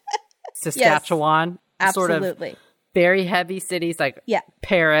Saskatchewan. Yes, sort absolutely. Of very heavy cities like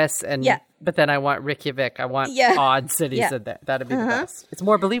Paris. But then I want Reykjavik. I want odd cities in there. That'd be the best. It's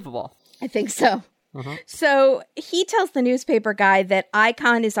more believable. I think so. So he tells the newspaper guy that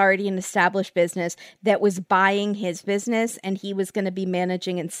Icon is already an established business that was buying his business, and he was going to be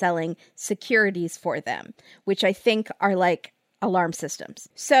managing and selling securities for them, which I think are like alarm systems.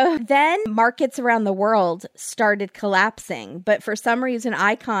 So then markets around the world started collapsing, but for some reason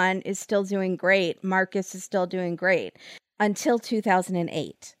Icon is still doing great. Marcus is still doing great until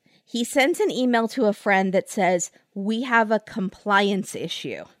 2008. He sends an email to a friend that says, "We have a compliance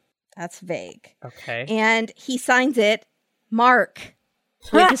issue." That's vague. Okay. And he signs it, Mark,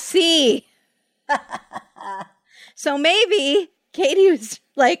 with a C. So maybe Katie was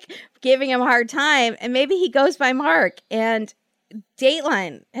like giving him a hard time, and maybe he goes by Mark. And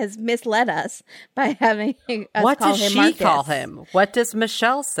Dateline has misled us by having us call him Marcus. What does she call him? What does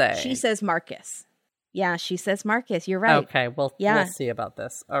Michelle say? She says Marcus. Yeah, she says Marcus. You're right. Okay, we'll see about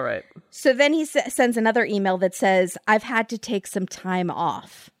this. All right. So then he sends another email that says, I've had to take some time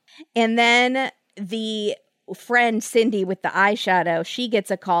off. And then the friend Cindy with the eyeshadow, she gets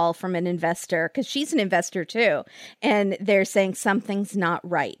a call from an investor, because she's an investor too. And they're saying something's not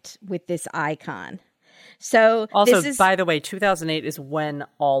right with this Icon. So also, by the way, 2008 is when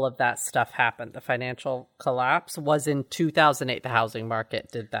all of that stuff happened. The financial collapse was in 2008. The housing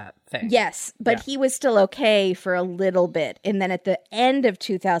market did that thing. Yes, but he was still okay for a little bit. And then at the end of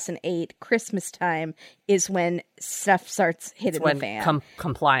 2008, Christmas time, is when stuff starts hitting the fan.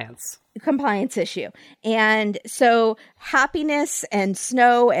 Compliance issue. And so happiness and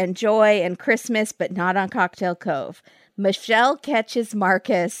snow and joy and Christmas, but not on Cocktail Cove. Michelle catches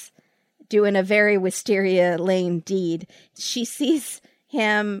Marcus doing a very Wisteria Lane deed. She sees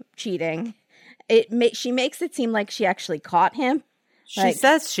him cheating. She makes it seem like she actually caught him. She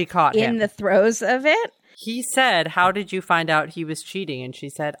says she caught him. In the throes of it. He said, "How did you find out he was cheating?" And she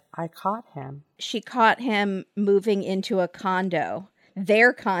said, "I caught him." She caught him moving into a condo.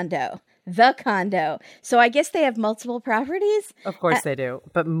 Their condo. The condo. So I guess they have multiple properties. Of course they do.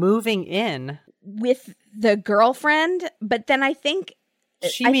 But moving in. With the girlfriend. But then I think...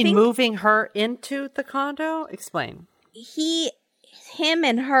 I think moving her into the condo? Explain. Him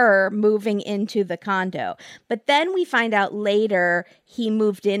and her moving into the condo. But then we find out later he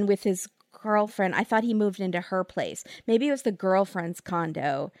moved in with his girlfriend. I thought he moved into her place. Maybe it was the girlfriend's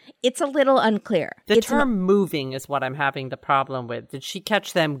condo. It's a little unclear. The term moving is what I'm having the problem with. Did she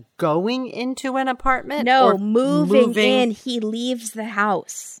catch them going into an apartment? No, moving in. He leaves the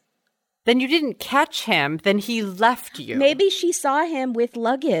house. Then you didn't catch him. Then he left you. Maybe she saw him with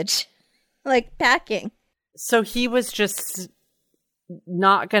luggage, like packing. So he was just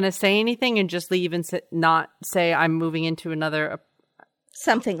not going to say anything and just leave and not say, I'm moving into another.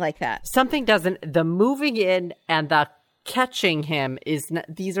 Something like that. Something doesn't. The moving in and the catching him is.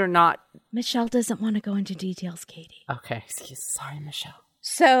 These are not. Michelle doesn't want to go into details, Katie. Okay. Sorry, Michelle.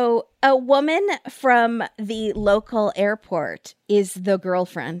 So a woman from the local airport is the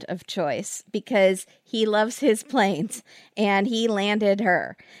girlfriend of choice because he loves his planes and he landed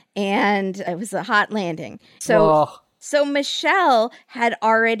her and it was a hot landing. So Michelle had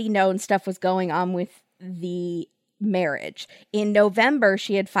already known stuff was going on with the marriage. In November,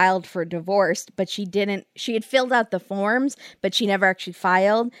 she had filed for divorce, but she had filled out the forms, but she never actually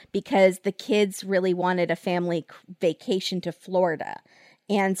filed because the kids really wanted a family vacation to Florida.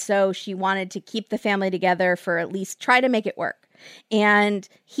 And so she wanted to keep the family together for at least try to make it work. And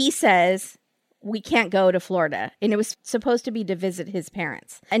he says, we can't go to Florida. And it was supposed to be to visit his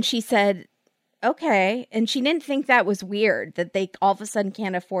parents. And she said, okay. And she didn't think that was weird, that they all of a sudden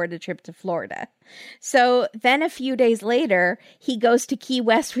can't afford a trip to Florida. So then a few days later, he goes to Key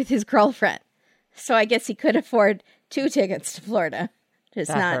West with his girlfriend. So I guess he could afford 2 tickets to Florida. Just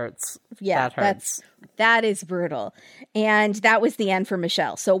that hurts. Yeah, that hurts. that is brutal. And that was the end for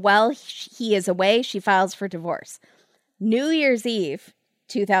Michelle. So while he is away, she files for divorce. New Year's Eve,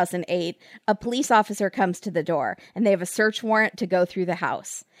 2008, a police officer comes to the door and they have a search warrant to go through the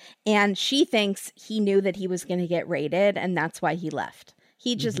house. And she thinks he knew that he was going to get raided and that's why he left.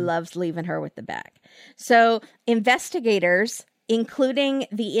 He just loves leaving her with the bag. So investigators, including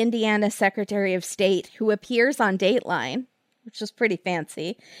the Indiana Secretary of State, who appears on Dateline, which is pretty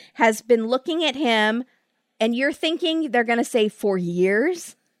fancy, has been looking at him, and you're thinking they're going to say for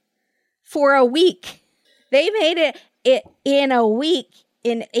years? For a week. They made it in a week.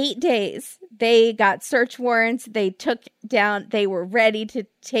 In 8 days, they got search warrants. They were ready to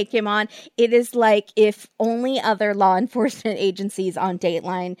take him on. It is like if only other law enforcement agencies on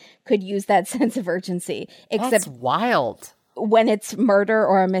Dateline could use that sense of urgency. Except That's wild. When it's murder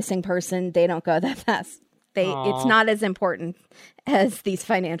or a missing person, they don't go that fast. It's not as important as these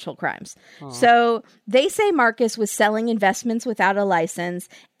financial crimes. So they say Marcus was selling investments without a license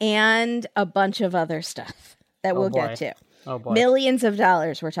and a bunch of other stuff that we'll get to. Oh, boy. Millions of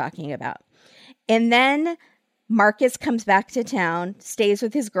dollars we're talking about. And then Marcus comes back to town, stays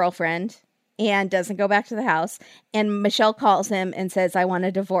with his girlfriend, and doesn't go back to the house. And Michelle calls him and says, I want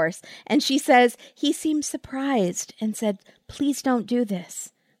a divorce. And she says, he seemed surprised and said, please don't do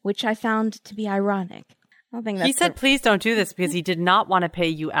this, which I found to be ironic. I don't think that's He said, please don't do this because he did not want to pay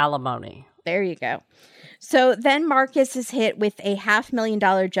you alimony. There you go. So then Marcus is hit with a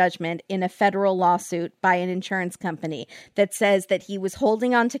 $500,000 judgment in a federal lawsuit by an insurance company that says that he was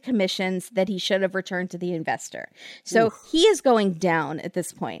holding on to commissions that he should have returned to the investor. So he is going down at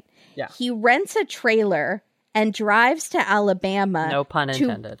this point. Yeah. He rents a trailer and drives to Alabama. No pun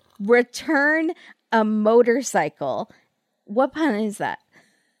intended. To return a motorcycle. What pun is that?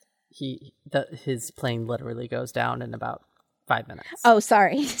 His plane literally goes down in about 5 minutes. Oh,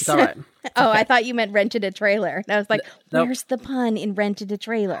 sorry. It's all right. Okay. I thought you meant rented a trailer. And I was like, Nope. Where's the pun in rented a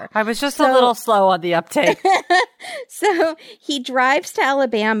trailer? I was just a little slow on the uptake. So he drives to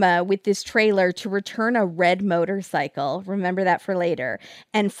Alabama with this trailer to return a red motorcycle. Remember that for later.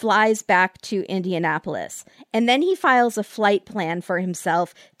 And flies back to Indianapolis. And then he files a flight plan for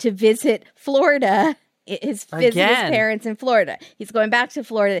himself to visit Florida. His parents in Florida. He's going back to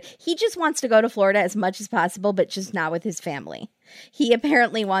Florida. He just wants to go to Florida as much as possible, but just not with his family. He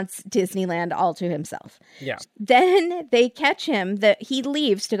apparently wants Disneyland all to himself. Yeah. Then they catch him. He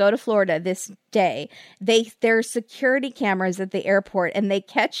leaves to go to Florida this day. There are security cameras at the airport, and they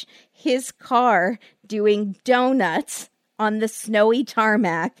catch his car doing donuts on the snowy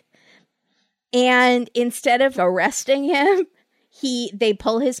tarmac. And instead of arresting him, they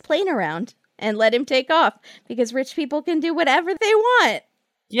pull his plane around and let him take off because rich people can do whatever they want.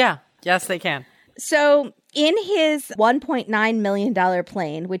 Yeah. Yes, they can. So in his $1.9 million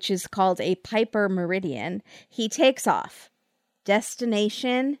plane, which is called a Piper Meridian, he takes off.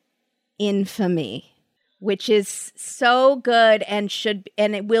 Destination Infamy, which is so good and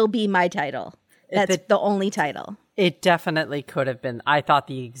it will be my title. That's the only title. It definitely could have been. I thought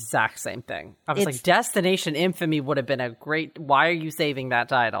the exact same thing. I was like, Destination Infamy would have been a great... Why are you saving that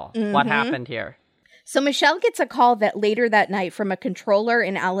title? Mm-hmm. What happened here? So Michelle gets a call later that night from a controller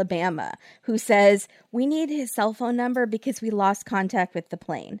in Alabama who says, we need his cell phone number because we lost contact with the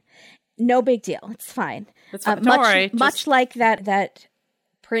plane. No big deal. It's fine. Don't worry. Much like that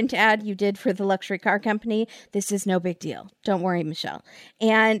print ad you did for the luxury car company, this is no big deal. Don't worry, Michelle.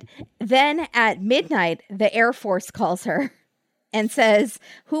 And then at midnight, the Air Force calls her and says,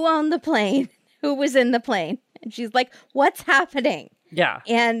 who owned the plane? Who was in the plane? And she's like, what's happening? Yeah.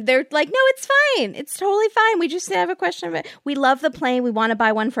 And they're like, no, it's fine. It's totally fine. We just have a question about it. We love the plane. We want to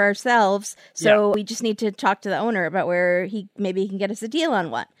buy one for ourselves. So we just need to talk to the owner about where maybe he can get us a deal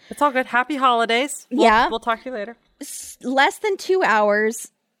on one. It's all good. Happy holidays. We'll talk to you later. Less than 2 hours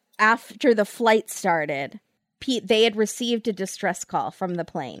after the flight started, they had received a distress call from the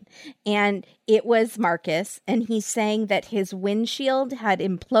plane. And it was Marcus. And he's saying that his windshield had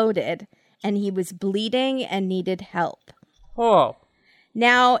imploded and he was bleeding and needed help. Oh.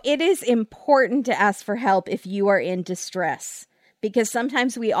 Now, it is important to ask for help if you are in distress, because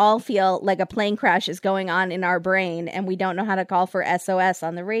sometimes we all feel like a plane crash is going on in our brain and we don't know how to call for SOS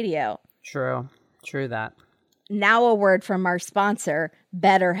on the radio. True that. Now a word from our sponsor,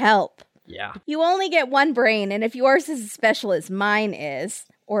 BetterHelp. Yeah. You only get one brain, and if yours is as special as mine is,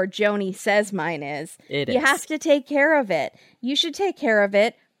 or Joni says mine is, you have to take care of it. You should take care of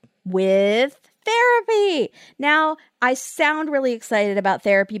it with Therapy. Now, I sound really excited about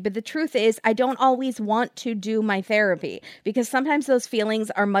therapy, but the truth is I don't always want to do my therapy because sometimes those feelings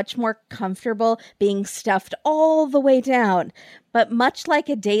are much more comfortable being stuffed all the way down. But much like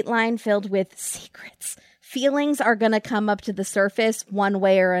a dateline filled with secrets, feelings are going to come up to the surface one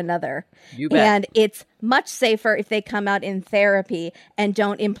way or another. You bet. And it's much safer if they come out in therapy and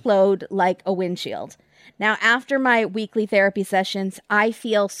don't implode like a windshield. Now, after my weekly therapy sessions, I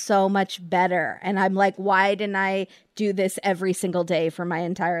feel so much better. And I'm like, why didn't I do this every single day for my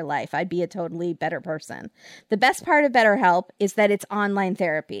entire life? I'd be a totally better person. The best part of BetterHelp is that it's online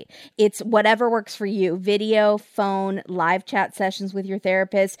therapy. It's whatever works for you. Video, phone, live chat sessions with your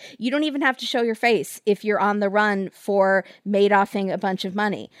therapist. You don't even have to show your face if you're on the run for Madoffing a bunch of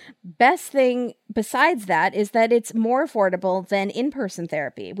money. Best thing besides that is that it's more affordable than in-person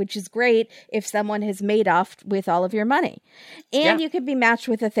therapy, which is great if someone has Madoffed with all of your money. And you can be matched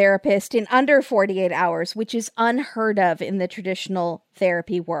with a therapist in under 48 hours, which is unheard of in the traditional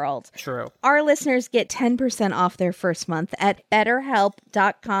therapy world. True. Our listeners get 10% off their first month at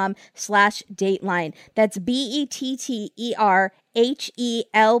betterhelp.com/dateline. That's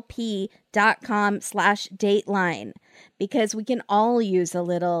BetterHelp.com/dateline, because we can all use a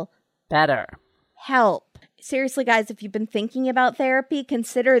little better help. Seriously, guys, if you've been thinking about therapy,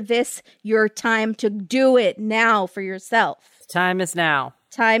 consider this your time to do it now for yourself. Time is now.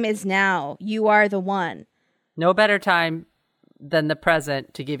 Time is now. You are the one. No better time than the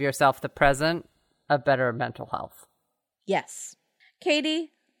present to give yourself the present of better mental health. Yes.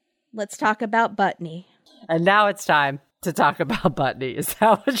 Katie, let's talk about Buttney. And now it's time to talk about Buttney. Is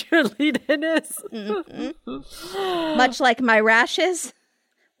that what your lead-in is? Mm-hmm. Much like my rashes,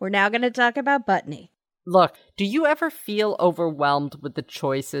 we're now going to talk about Buttney. Look, do you ever feel overwhelmed with the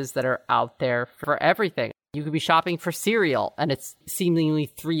choices that are out there for everything? You could be shopping for cereal and it's seemingly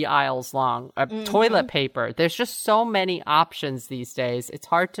 3 aisles long. Toilet paper. There's just so many options these days. It's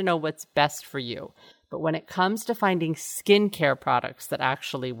hard to know what's best for you. But when it comes to finding skincare products that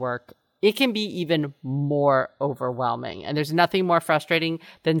actually work, it can be even more overwhelming. And there's nothing more frustrating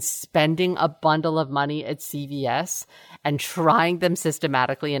than spending a bundle of money at CVS and trying them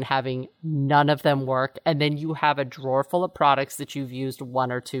systematically and having none of them work. And then you have a drawer full of products that you've used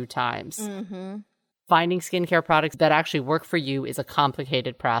 1 or 2 times. Mm-hmm. Finding skincare products that actually work for you is a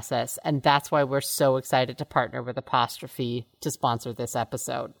complicated process. And that's why we're so excited to partner with Apostrophe to sponsor this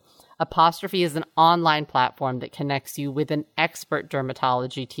episode. Apostrophe is an online platform that connects you with an expert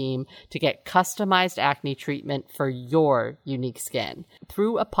dermatology team to get customized acne treatment for your unique skin.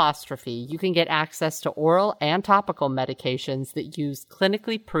 Through Apostrophe, you can get access to oral and topical medications that use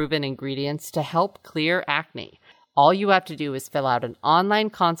clinically proven ingredients to help clear acne. All you have to do is fill out an online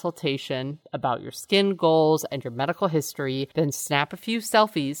consultation about your skin goals and your medical history, then snap a few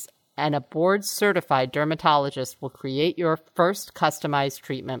selfies, and a board-certified dermatologist will create your first customized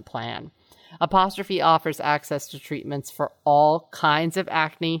treatment plan. Apostrophe offers access to treatments for all kinds of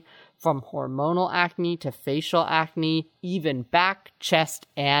acne, from hormonal acne to facial acne, even back, chest,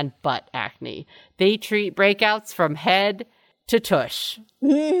 and butt acne. They treat breakouts from head to tush.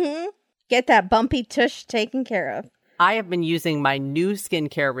 Mm-hmm. Get that bumpy tush taken care of. I have been using my new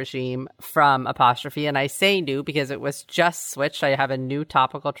skincare regime from Apostrophe, and I say new because it was just switched. I have a new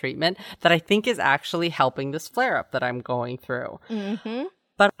topical treatment that I think is actually helping this flare-up that I'm going through. Mm-hmm.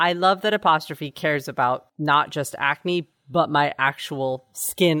 But I love that Apostrophe cares about not just acne, but my actual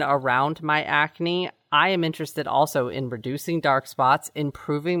skin around my acne. I am interested also in reducing dark spots,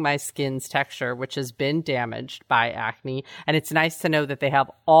 improving my skin's texture, which has been damaged by acne. And it's nice to know that they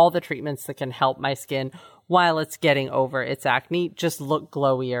have all the treatments that can help my skin while it's getting over its acne, just look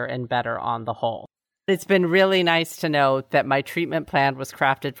glowier and better on the whole. It's been really nice to know that my treatment plan was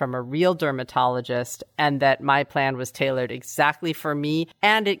crafted from a real dermatologist and that my plan was tailored exactly for me,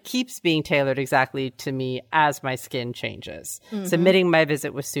 and it keeps being tailored exactly to me as my skin changes. Mm-hmm. Submitting my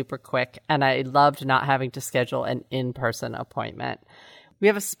visit was super quick, and I loved not having to schedule an in-person appointment. We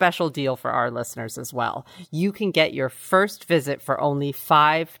have a special deal for our listeners as well. You can get your first visit for only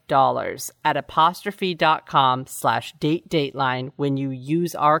 $5 at apostrophe.com/datedateline when you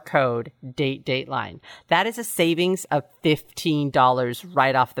use our code DATEDATELINE. That is a savings of $15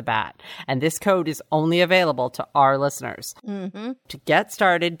 right off the bat. And this code is only available to our listeners. Mm-hmm. To get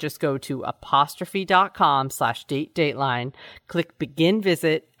started, just go to apostrophe.com/datedateline, click begin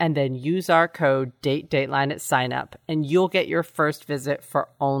visit, and then use our code DATEDATELINE at sign up, and you'll get your first visit for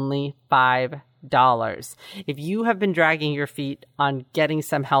only $5. If you have been dragging your feet on getting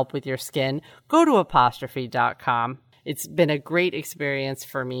some help with your skin, go to apostrophe.com. It's been a great experience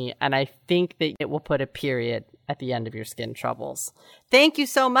for me, and I think that it will put a period at the end of your skin troubles. Thank you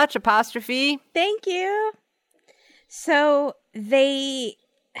so much, Apostrophe. Thank you. So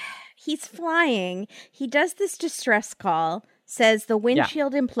he's flying. He does this distress call, says the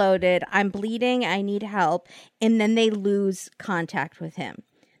windshield imploded. I'm bleeding. I need help. And then they lose contact with him.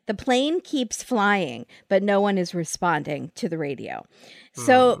 The plane keeps flying, but no one is responding to the radio.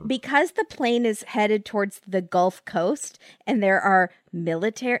 So because the plane is headed towards the Gulf Coast and there are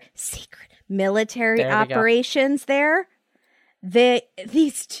secret military operations there,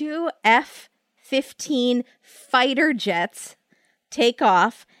 these two F-15 fighter jets take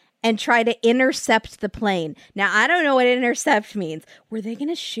off and try to intercept the plane. Now, I don't know what intercept means. Were they going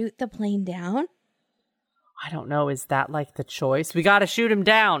to shoot the plane down? I don't know. Is that like the choice? We got to shoot him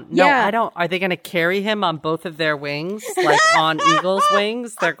down. No, Yeah. I don't. Are they going to carry him on both of their wings? Like on Eagle's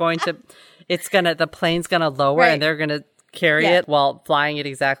wings? They're going to, the plane's going to lower and they're going to carry it while flying at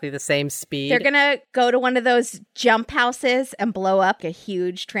exactly the same speed. They're going to go to one of those jump houses and blow up a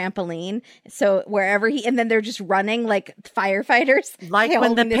huge trampoline. So wherever and then they're just running like firefighters. Like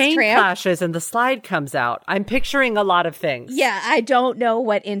when the plane crashes and the slide comes out. I'm picturing a lot of things. Yeah, I don't know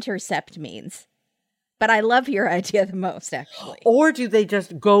what intercept means. But I love your idea the most, actually. Or do they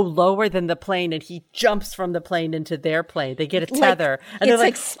just go lower than the plane and he jumps from the plane into their plane? They get a tether and they're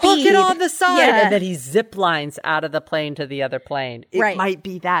like, hook it on the side. Yeah. And then he zip lines out of the plane to the other plane. It might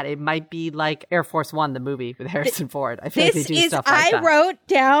be that. It might be like Air Force One, the movie with Harrison Ford. I feel like they do stuff like that. I wrote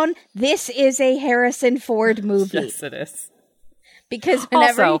down, this is a Harrison Ford movie. Yes, it is. Because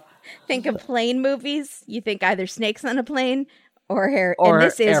whenever you think of plane movies, you think either snakes on a plane or and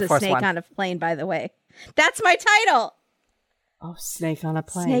this is a snake on a plane, by the way. That's my title. Oh, Snake on a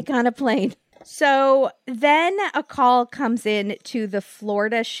Plane. Snake on a Plane. So then a call comes in to the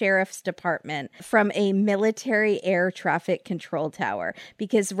Florida Sheriff's Department from a military air traffic control tower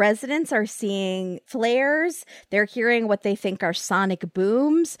because residents are seeing flares. They're hearing what they think are sonic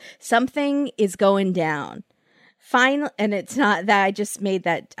booms. Something is going down. And it's not that I just made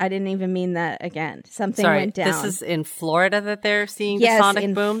that. I didn't even mean that again. Something went down. This is in Florida that they're seeing the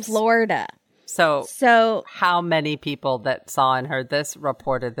sonic booms? Yes, in Florida. So how many people that saw and heard this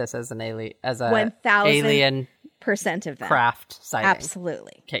reported this as an alien, 1,000% of them. Craft sighting?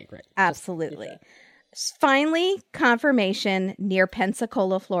 Absolutely. Okay, great. Absolutely. Finally, confirmation near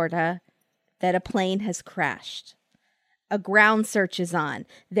Pensacola, Florida, that a plane has crashed. A ground search is on.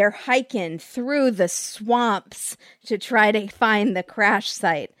 They're hiking through the swamps to try to find the crash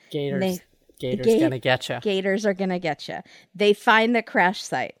site. Gators gonna get you. Gators are gonna get you. They find the crash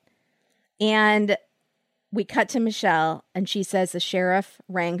site. And we cut to Michelle, and she says the sheriff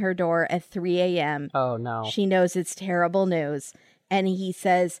rang her door at 3 a.m. Oh, no. She knows it's terrible news. And he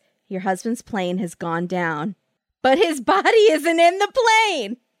says, your husband's plane has gone down, but his body isn't in the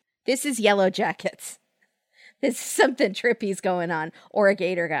plane. This is Yellow Jackets. This is something trippy's going on, or a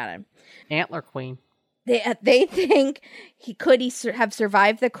gator got him. Antler Queen. They think he have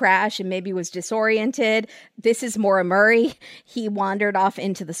survived the crash and maybe was disoriented. This is Maura Murray. He wandered off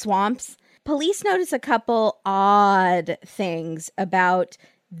into the swamps. Police notice a couple odd things about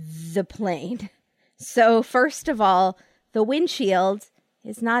the plane. So first of all, the windshield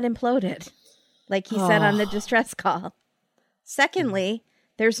is not imploded, like he said on the distress call. Secondly,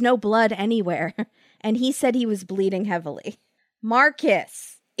 there's no blood anywhere, and he said he was bleeding heavily.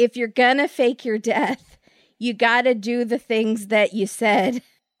 Marcus, if you're gonna fake your death, you gotta do the things that you said.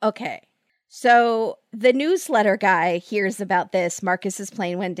 Okay, so the newsletter guy hears about this. Marcus's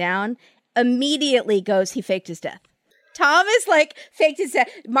plane went down. Immediately goes, he faked his death. Tom is like, faked his death.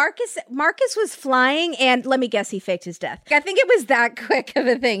 Marcus was flying, and let me guess, he faked his death. I think it was that quick of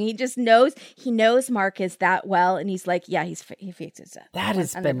a thing. He just knows, Marcus that well, and he's like, yeah, he faked his death. That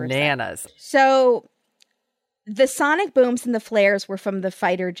is 100%. Bananas. So the sonic booms and the flares were from the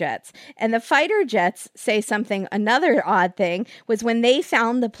fighter jets. And the fighter jets say something, another odd thing, was when they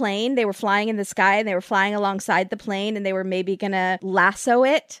found the plane, they were flying in the sky, and they were flying alongside the plane, and they were maybe going to lasso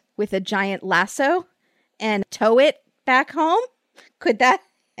it with a giant lasso and tow it back home. Could that...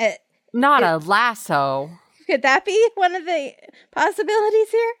 Not a lasso. Could that be one of the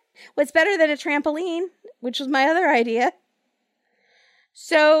possibilities here? What's better than a trampoline, which was my other idea.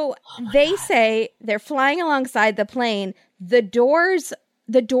 So they say they're flying alongside the plane. The door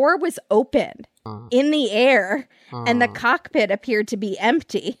was opened in the air, and the cockpit appeared to be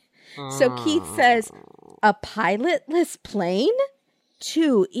empty. So Keith says, a pilotless plane?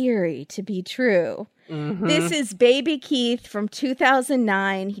 Too eerie to be true. Mm-hmm. This is baby Keith from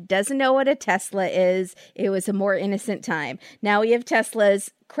 2009. He doesn't know what a Tesla is. It was a more innocent time. Now we have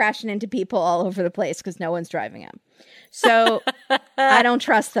Teslas crashing into people all over the place because no one's driving them. So I don't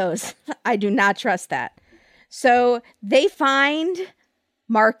trust those. I do not trust that. So they find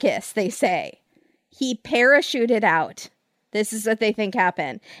Marcus, they say. He parachuted out. This is what they think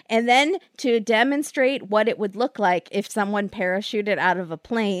happened. And then to demonstrate what it would look like if someone parachuted out of a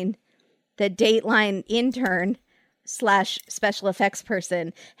plane, the Dateline intern / special effects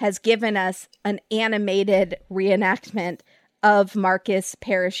person has given us an animated reenactment of Marcus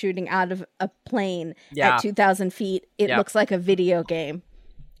parachuting out of a plane at 2,000 feet. It looks like a video game.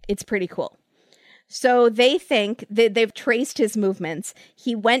 It's pretty cool. So they think that they've traced his movements.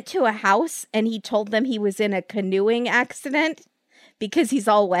 He went to a house and he told them he was in a canoeing accident because he's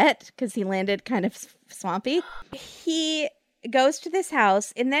all wet because he landed kind of swampy. He goes to this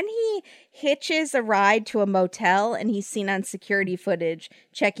house and then he hitches a ride to a motel and he's seen on security footage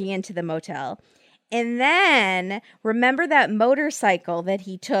checking into the motel. And then remember that motorcycle that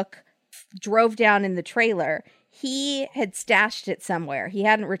he drove down in the trailer? He had stashed it somewhere. He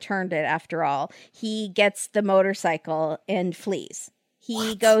hadn't returned it after all. He gets the motorcycle and flees.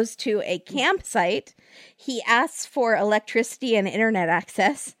 He goes to a campsite. He asks for electricity and internet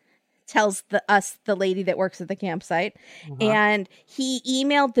access, tells the lady that works at the campsite. And he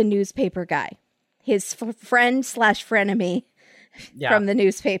emailed the newspaper guy, his friend / frenemy from the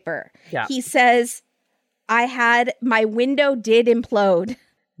newspaper. Yeah. He says, my window did implode.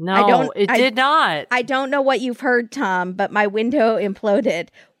 No, it did not. I don't know what you've heard, Tom, but my window imploded.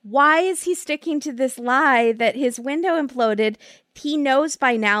 Why is he sticking to this lie that his window imploded? He knows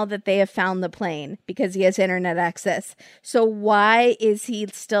by now that they have found the plane because he has internet access. So why is he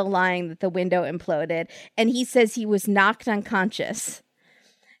still lying that the window imploded? And he says he was knocked unconscious.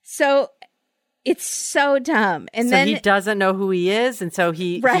 So it's so dumb. And so then he doesn't know who he is, and so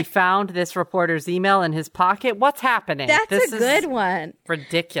he found this reporter's email in his pocket. What's happening? This is a good one.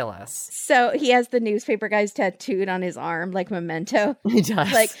 Ridiculous. So he has the newspaper guys tattooed on his arm like memento. He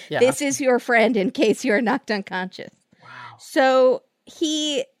does. Like, this is your friend in case you're knocked unconscious. Wow. So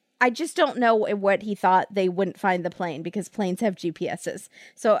I just don't know what he thought they wouldn't find the plane because planes have GPSs.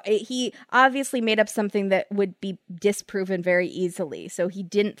 So he obviously made up something that would be disproven very easily. So he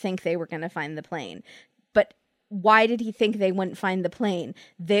didn't think they were going to find the plane. But why did he think they wouldn't find the plane?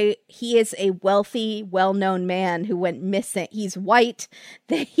 He is a wealthy, well-known man who went missing. He's white.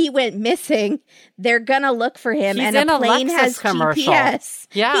 He went missing. They're going to look for him. He's and a plane has commercial. GPS.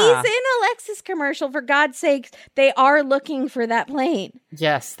 Yeah. He's in a Lexus commercial. For God's sakes, they are looking for that plane.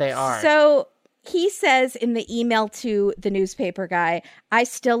 Yes, they are. So he says in the email to the newspaper guy, I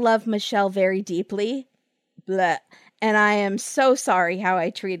still love Michelle very deeply. Bleh. And I am so sorry how I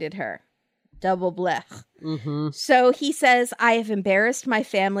treated her. Double blech. Mm-hmm. So he says, I have embarrassed my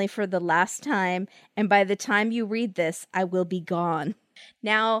family for the last time, and by the time you read this, I will be gone.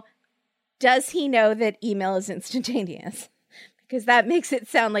 Now, does he know that email is instantaneous? Because that makes it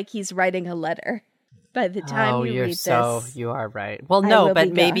sound like he's writing a letter. By the time you read this, you are right. Well, no,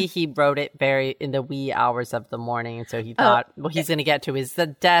 but maybe he wrote it in the wee hours of the morning, and so he thought, he's going to get to his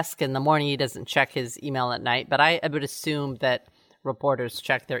desk in the morning. He doesn't check his email at night, but I would assume that reporters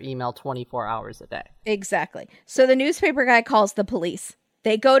check their email 24 hours a day. Exactly. So the newspaper guy calls the police.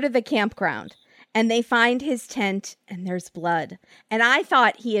 They go to the campground and they find his tent and there's blood. And I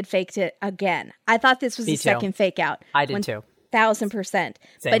thought he had faked it again. I thought this was second fake out. I did too. 1,000%.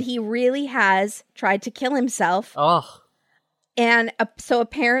 But he really has tried to kill himself. Oh. And so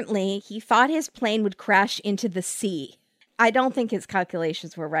apparently he thought his plane would crash into the sea. I don't think his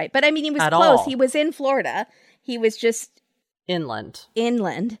calculations were right. But I mean, he was close. He was in Florida. He was just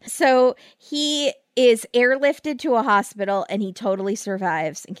Inland. So he is airlifted to a hospital and he totally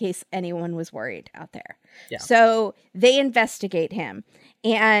survives, in case anyone was worried out there. Yeah. So they investigate him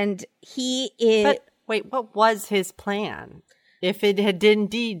and he is... But wait, what was his plan? If it had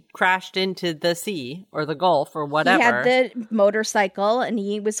indeed crashed into the sea or the Gulf or whatever. He had the motorcycle and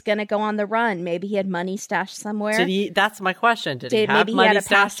he was going to go on the run. Maybe he had money stashed somewhere. That's my question. Did he have money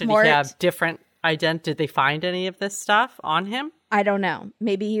stashed? Did he have different... Did they find any of this stuff on him? I don't know.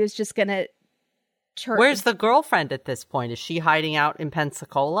 Maybe he was just gonna Where's the girlfriend at this point? Is she hiding out in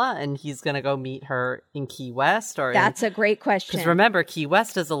Pensacola and he's gonna go meet her in Key West? That's a great question. Because remember, Key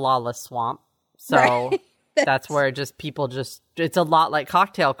West is a lawless swamp. So that's where it's a lot like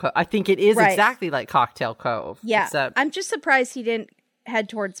Cocktail Cove. I think it is exactly like Cocktail Cove. Yeah. I'm just surprised he didn't head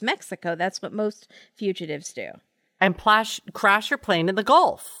towards Mexico. That's what most fugitives do. And crash your plane in the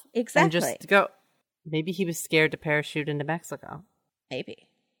Gulf. Exactly. And just go. Maybe he was scared to parachute into Mexico. Maybe.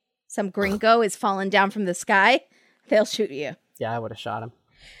 Some gringo is falling down from the sky. They'll shoot you. Yeah, I would have shot him.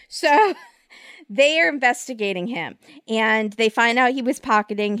 So They are investigating him, and they find out he was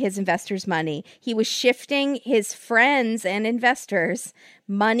pocketing his investors' money. He was shifting his friends and investors'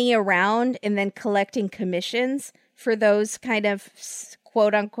 money around and then collecting commissions for those kind of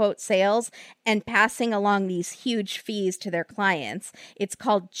quote-unquote sales and passing along these huge fees to their clients. It's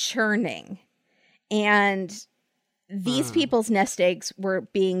called churning. And these people's nest eggs were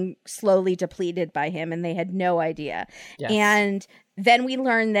being slowly depleted by him, and they had no idea. Yes. And then we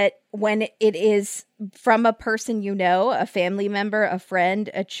learn that when it is from a person you know, a family member, a friend,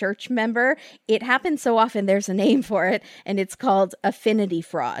 a church member, it happens so often there's a name for it, and it's called affinity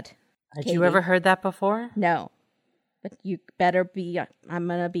fraud. Had Katie. you ever heard that before? No. But you better be, I'm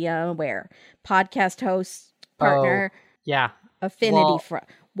going to be unaware. Podcast host, partner, yeah. affinity fraud.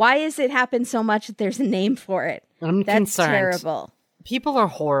 Why does it happen so much that there's a name for it? I'm That's concerned. terrible. People are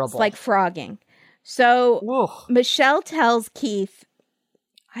horrible. It's like frogging. So Ugh. Michelle tells Keith,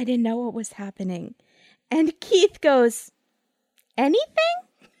 I didn't know what was happening. And Keith goes, anything?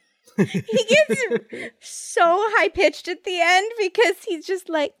 He gets so high-pitched at the end because he's just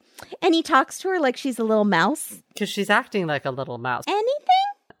like, and he talks to her like she's a little mouse. Because she's acting like a little mouse. Anything?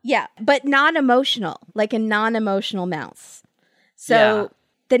 Yeah, but not emotional, like a non-emotional mouse. So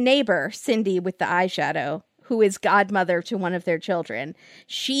the neighbor, Cindy with the eyeshadow, who is godmother to one of their children,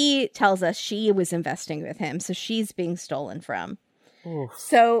 she tells us she was investing with him, so she's being stolen from. Oof.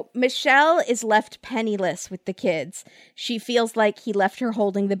 So Michelle is left penniless with the kids. She feels like he left her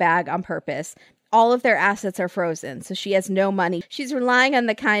holding the bag on purpose. All of their assets are frozen, so she has no money. She's relying on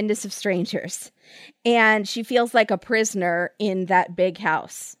the kindness of strangers. And she feels like a prisoner in that big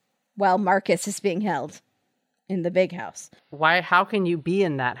house while Marcus is being held in the big house. Why? How can you be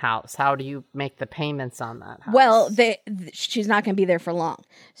in that house? How do you make the payments on that house? Well, she's not going to be there for long.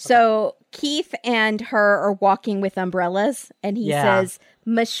 So Keith and her are walking with umbrellas, and he says,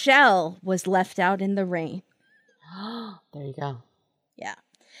 Michelle was left out in the rain. There you go. Yeah.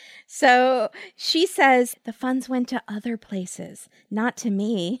 So she says, the funds went to other places, not to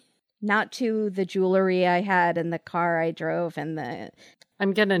me, not to the jewelry I had and the car I drove and the...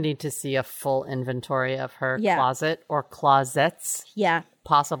 I'm going to need to see a full inventory of her Yeah. closet or closets. Yeah.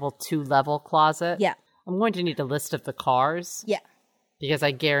 Possible 2-level closet. Yeah. I'm going to need a list of the cars. Yeah. Because I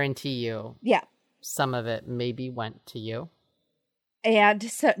guarantee you Yeah. some of it maybe went to you. And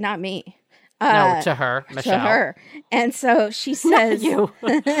so, not me. No, to her, Michelle. To her. And so she says... You.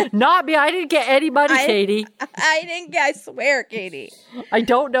 Not me. I didn't get any money, Katie. I swear, Katie. I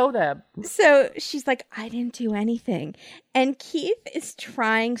don't know them. So she's like, I didn't do anything. And Keith is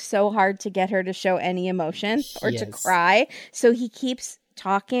trying so hard to get her to show any emotion or to cry. So he keeps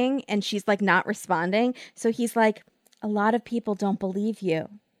talking and she's like not responding. So he's like, a lot of people don't believe you.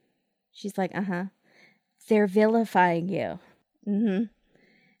 She's like, they're vilifying you. Mm-hmm.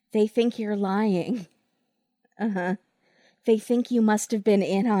 They think you're lying. They think you must have been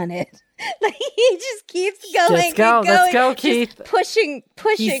in on it. Like he just keeps going. Let's go. And going, Let's go, Keith. Pushing.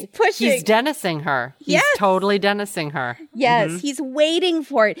 He's Dennising her. He's totally Dennising her. Yes, he's waiting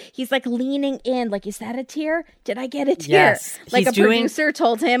for it. He's like leaning in, like, is that a tear? Did I get a tear? Yes. Like a producer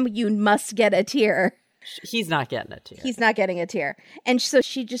told him, you must get a tear. He's not getting a tear. He's not getting a tear. And so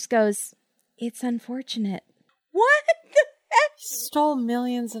she just goes, it's unfortunate. What the heck? Stole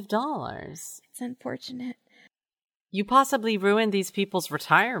millions of dollars. It's unfortunate. You possibly ruined these people's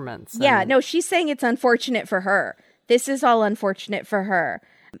retirements. Yeah, no, she's saying it's unfortunate for her. This is all unfortunate for her.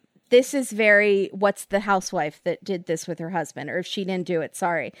 This is what's the housewife that did this with her husband? Or if she didn't do it,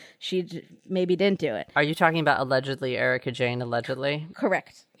 sorry. She maybe didn't do it. Are you talking about allegedly, Erica Jane, allegedly?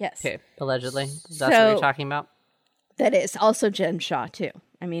 Correct, yes. Okay, allegedly. That's what you're talking about? That is. Also Jen Shaw, too.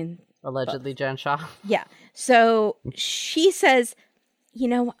 I mean... Allegedly Jen Shaw? Yeah. So she says... You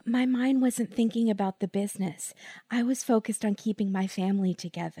know, my mind wasn't thinking about the business. I was focused on keeping my family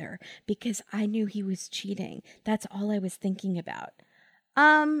together because I knew he was cheating. That's all I was thinking about.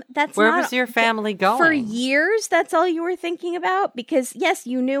 Where was your family going? For years, that's all you were thinking about? Because, yes,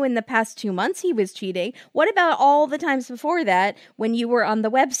 you knew in the past 2 months he was cheating. What about all the times before that when you were on the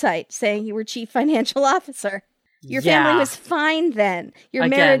website saying you were chief financial officer? Your family was fine then. Your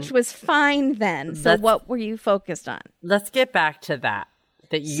marriage was fine then. So what were you focused on? Let's get back to that.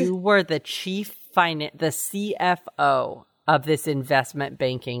 That you were the the CFO of this investment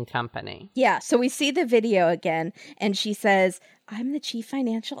banking company. Yeah, so we see the video again, and she says, I'm the chief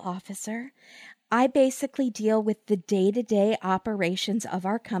financial officer. I basically deal with the day-to-day operations of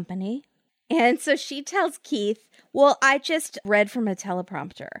our company. And so she tells Keith, well, I just read from a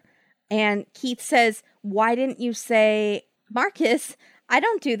teleprompter. And Keith says, why didn't you say, Marcus, I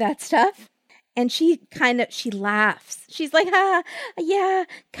don't do that stuff. And she laughs. She's like, yeah,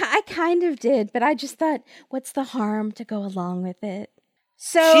 I kind of did. But I just thought, what's the harm to go along with it?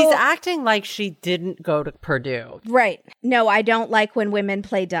 So she's acting like she didn't go to Purdue. Right. No, I don't like when women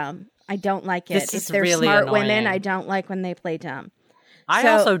play dumb. I don't like it. This if is they're really smart annoying. women, I don't like when they play dumb. I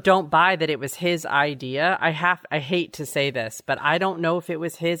also don't buy that it was his idea. I hate to say this, but I don't know if it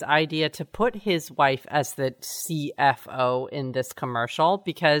was his idea to put his wife as the CFO in this commercial,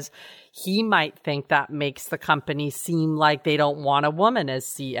 because he might think that makes the company seem like they don't want a woman as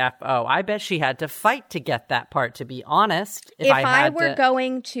CFO. I bet she had to fight to get that part, to be honest. If I were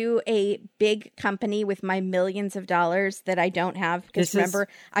going to a big company with my millions of dollars that I don't have, because remember,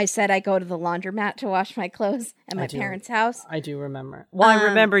 I said I go to the laundromat to wash my clothes at my parents' house. I do remember. Well, I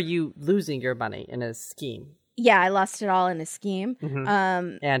remember you losing your money in a scheme. Yeah, I lost it all in a scheme.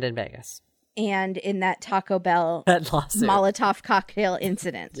 Mm-hmm. And in Vegas. And in that Taco Bell that lawsuit. Molotov cocktail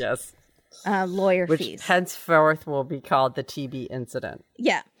incident. Yes. Lawyer Which fees. Henceforth will be called the TB incident.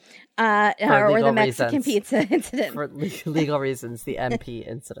 Yeah. Or the Mexican pizza incident. For legal reasons, the MP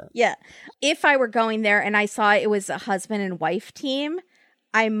incident. Yeah. If I were going there and I saw it was a husband and wife team,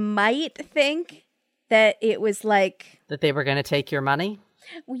 I might think that it was like... that they were going to take your money?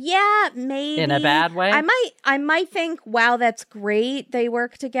 Yeah, maybe. In a bad way? I might think, wow, that's great. They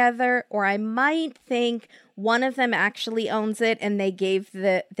work together. Or I might think one of them actually owns it and they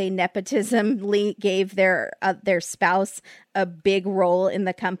nepotismly gave their spouse a big role in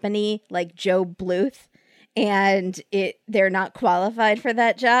the company, like Joe Bluth, and they're not qualified for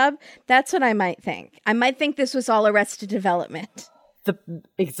that job. That's what I might think. I might think this was all Arrested Development.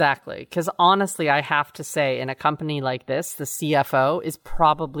 Exactly. Because honestly, I have to say, in a company like this, the CFO is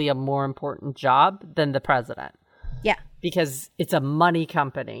probably a more important job than the president. Yeah. Because it's a money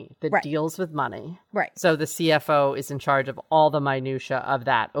company that deals with money. Right. So the CFO is in charge of all the minutia of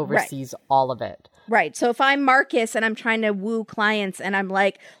that, oversees all of it. Right. So if I'm Marcus and I'm trying to woo clients and I'm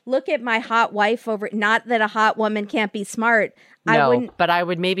like, look at my hot wife over, not that a hot woman can't be smart. But I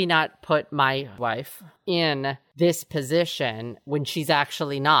would maybe not put my wife in this position when she's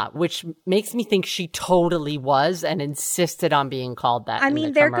actually not, which makes me think she totally was and insisted on being called that. I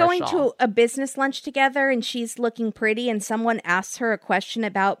mean, they're going to a business lunch together and she's looking pretty and someone asks her a question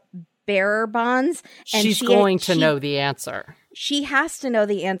about bearer bonds. And she's going to know the answer. She has to know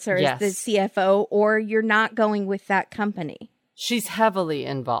the answer as the CFO, or you're not going with that company. She's heavily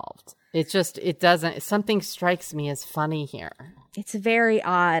involved. Something strikes me as funny here. It's very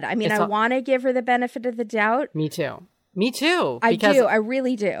odd. I mean, I want to give her the benefit of the doubt. Me too. I do. I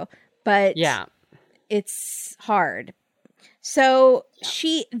really do. But it's hard. So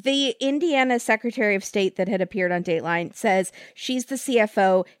the Indiana Secretary of State that had appeared on Dateline says she's the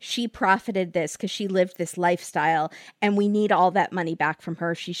CFO. She profited this because she lived this lifestyle and we need all that money back from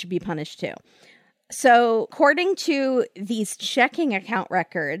her. She should be punished too. So according to these checking account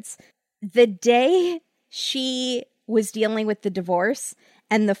records, the day she was dealing with the divorce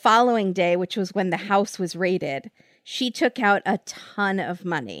and the following day, which was when the house was raided, she took out a ton of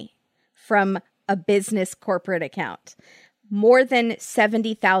money from a business corporate account. More than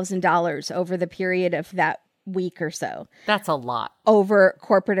 $70,000 over the period of that week or so. That's a lot. Over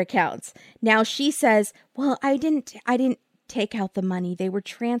corporate accounts. Now she says, well, I didn't take out the money. They were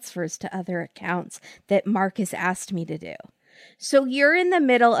transfers to other accounts that Marcus asked me to do. So you're in the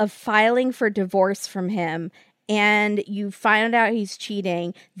middle of filing for divorce from him and you find out he's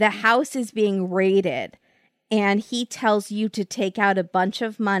cheating. The house is being raided and he tells you to take out a bunch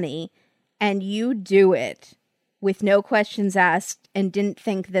of money and you do it with no questions asked and didn't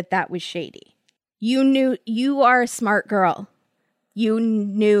think that was shady. You are a smart girl. You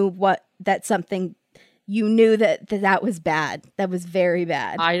knew you knew that was bad. That was very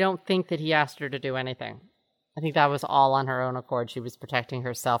bad. I don't think that he asked her to do anything. I think that was all on her own accord. She was protecting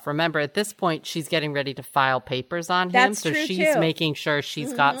herself. Remember, at this point, she's getting ready to file papers on him. That's so true she's too. making sure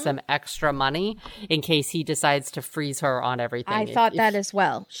she's got some extra money in case he decides to freeze her on everything. I thought that as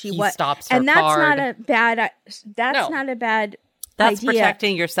well. He stops her and that's card. not a bad. That's not a bad. That's idea.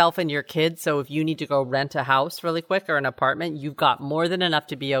 Protecting yourself and your kids. So if you need to go rent a house really quick or an apartment, you've got more than enough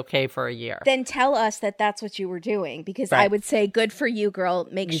to be okay for a year. Then tell us that that's what you were doing, because I would say, good for you, girl.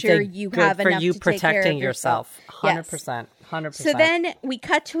 Make sure you have enough to take care of yourself. 100%. 100%. So then we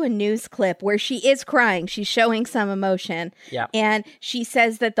cut to a news clip where she is crying. She's showing some emotion. Yeah. And she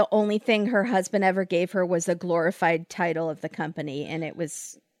says that the only thing her husband ever gave her was a glorified title of the company, and it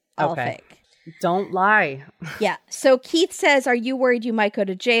was all fake. Don't lie. Yeah. So Keith says, are you worried you might go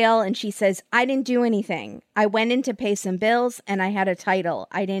to jail? And she says, I didn't do anything. I went in to pay some bills and I had a title.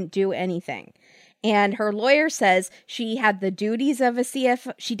 I didn't do anything. And her lawyer says she had the duties of a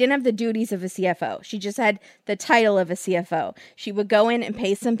CFO. She didn't have the duties of a CFO. She just had the title of a CFO. She would go in and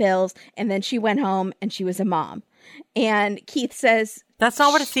pay some bills, and then she went home and she was a mom. And Keith says... That's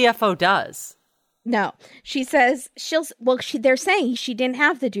not what a CFO does. No. She says they're saying she didn't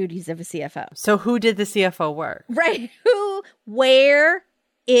have the duties of a CFO. So who did the CFO work? Right. Where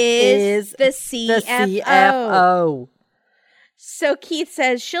is the CFO? The CFO. So Keith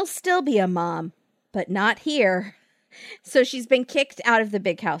says she'll still be a mom, but not here. So she's been kicked out of the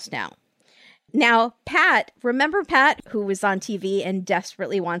big house now. Now, Pat, remember Pat, who was on TV and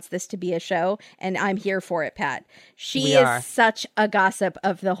desperately wants this to be a show? And I'm here for it, Pat. She is such a gossip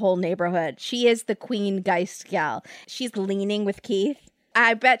of the whole neighborhood. She is the queen Geist gal. She's leaning with Keith.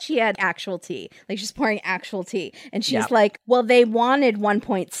 I bet she had actual tea. Like, she's pouring actual tea. And she's like, well, they wanted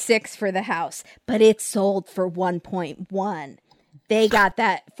 1.6 for the house, but it sold for 1.1. They got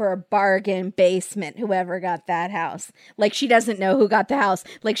that for a bargain basement, whoever got that house. Like, she doesn't know who got the house.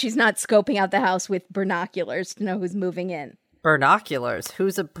 Like, she's not scoping out the house with binoculars to know who's moving in. Binoculars?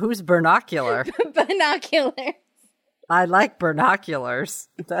 Who's binocular? Binoculars. I like binoculars.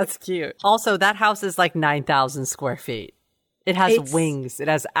 That's cute. Also, that house is like 9,000 square feet. It has wings. It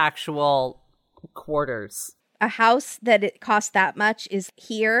has actual quarters. A house that it costs that much is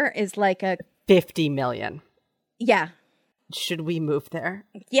like a... 50 million. Yeah. Should we move there?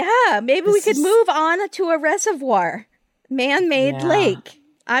 Yeah, maybe we could move on to a reservoir. Man-made lake.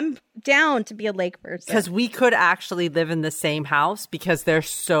 I'm down to be a lake person. Because we could actually live in the same house because they're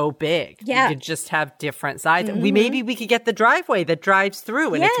so big. Yeah. We could just have different sides. Maybe we could get the driveway that drives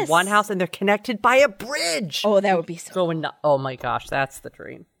through and it's one house and they're connected by a bridge. Oh, that would be so cool. Oh my gosh, that's the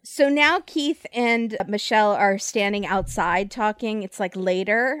dream. So now Keith and Michelle are standing outside talking. It's like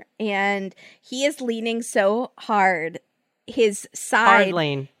later, and he is leaning so hard. His side... Hard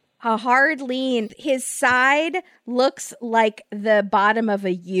lean. A hard lean. His side looks like the bottom of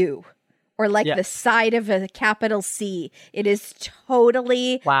a U or like the side of a capital C. It is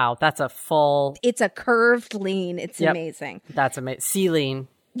totally... Wow, that's a full... It's a curved lean. It's amazing. That's amazing. C lean.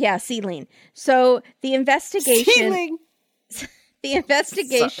 Yeah, C lean. So the investigation... C-lean. The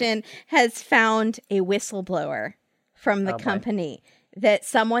investigation has found a whistleblower from the company, that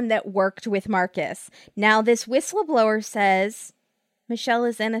someone that worked with Marcus. Now, this whistleblower says... Michelle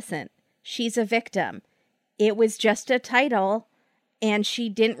is innocent. She's a victim. It was just a title, and she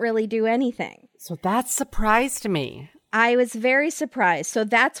didn't really do anything. So that surprised me. I was very surprised. So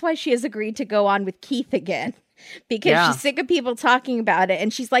that's why she has agreed to go on with Keith again, because she's sick of people talking about it.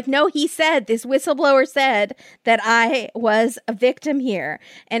 And she's like, no, this whistleblower said that I was a victim here.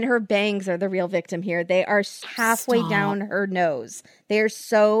 And her bangs are the real victim here. They are halfway down her nose. They are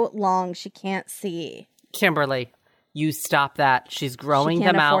so long she can't see. Kimberly. You stop that. She's growing them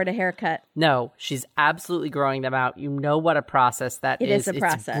out. She can't afford a haircut. No, she's absolutely growing them out. You know what a process that is. It is a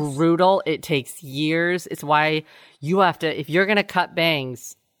process. It's brutal. It takes years. It's why you have to, if you're going to cut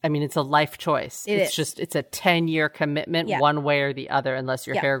bangs, I mean, it's a life choice. It's a 10-year commitment one way or the other, unless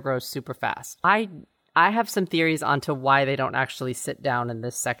your hair grows super fast. I have some theories onto why they don't actually sit down in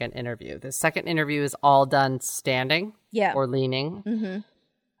this second interview. The second interview is all done standing or leaning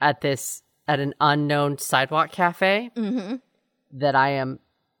at an unknown sidewalk cafe that I am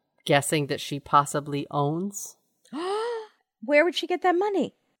guessing that she possibly owns. Where would she get that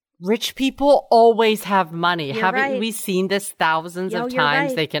money? Rich people always have money. You're Haven't right. we seen this thousands of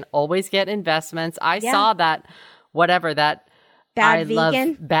times? Right. They can always get investments. I saw that, Bad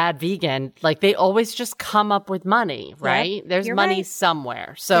vegan. Bad vegan. Like, they always just come up with money, right? Yep, There's money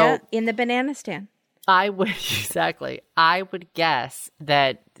somewhere. So yeah, in the banana stand. I would guess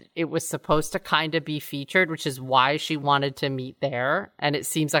that it was supposed to kind of be featured, which is why she wanted to meet there. And it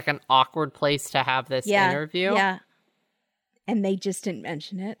seems like an awkward place to have this interview. Yeah. And they just didn't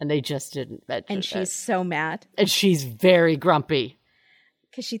mention it. And she's so mad. And she's very grumpy.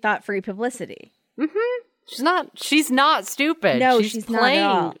 Because she thought free publicity. Mm-hmm. She's not stupid. No, she's playing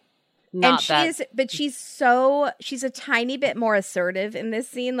not at all. She's a tiny bit more assertive in this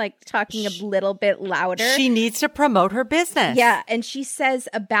scene, like talking a little bit louder. She needs to promote her business. Yeah, and she says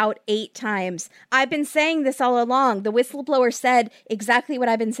about 8 times, I've been saying this all along. The whistleblower said exactly what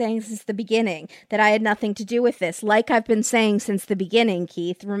I've been saying since the beginning, that I had nothing to do with this. Like I've been saying since the beginning,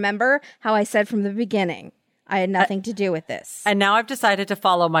 Keith. Remember how I said from the beginning, I had nothing to do with this. And now I've decided to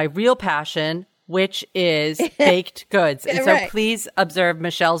follow my real passion, which is baked goods. And so please observe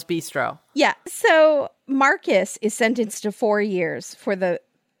Michelle's Bistro. Yeah. So Marcus is sentenced to 4 years for the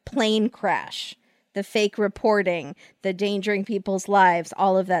plane crash, the fake reporting, the endangering people's lives,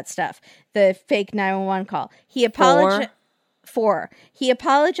 all of that stuff, the fake 911 call. He apologized. 4. He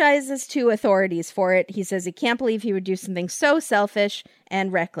apologizes to authorities for it. He says he can't believe he would do something so selfish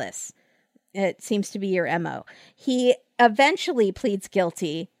and reckless. It seems to be your MO. He eventually pleads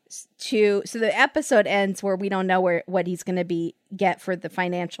guilty to, so the episode ends where we don't know what he's going to get for the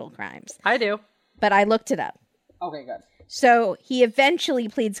financial crimes. I do. But I looked it up. Okay, good. So he eventually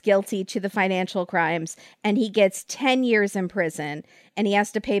pleads guilty to the financial crimes, and he gets 10 years in prison, and he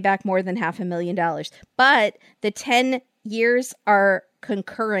has to pay back more than $500,000. But the 10 years are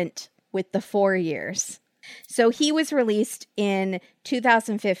concurrent with the 4 years. So he was released in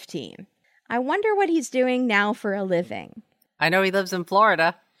 2015. I wonder what he's doing now for a living. I know he lives in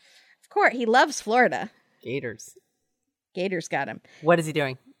Florida. Of course, he loves Florida. Gators got him. What is he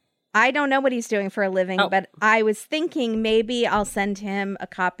doing? I don't know what he's doing for a living, but I was thinking maybe I'll send him a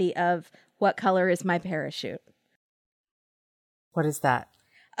copy of What Color Is My Parachute? What is that?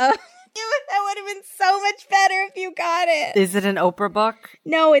 Oh, that would have been so much better if you got it. Is it an Oprah book?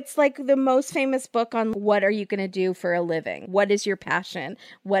 No, it's like the most famous book on what are you going to do for a living? What is your passion?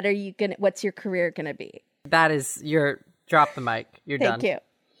 What's your career going to be? That is drop the mic. You're done.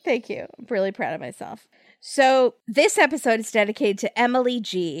 Thank you. I'm really proud of myself. So this episode is dedicated to Emily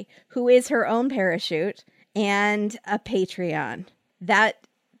G., who is her own parachute and a Patreon. That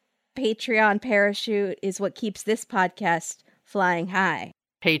Patreon parachute is what keeps this podcast flying high.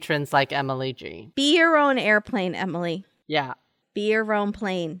 Patrons like Emily G. Be your own airplane, Emily. Yeah. Be your own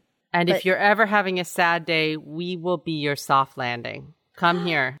plane. And if you're ever having a sad day, we will be your soft landing. Come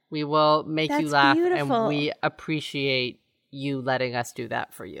here. We will make you laugh. Beautiful. And we appreciate you letting us do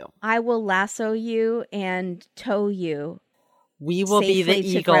that for you. I will lasso you and tow you. We will be the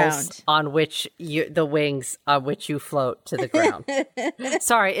eagles on which the wings on which you float to the ground.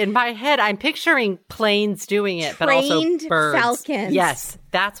 Sorry, in my head, I'm picturing planes doing it, but also birds. Falcons. Yes,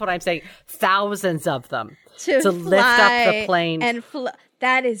 that's what I'm saying. Thousands of them to lift up the plane and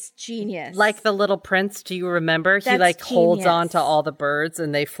that is genius. Like the Little Prince, do you remember? He holds on to all the birds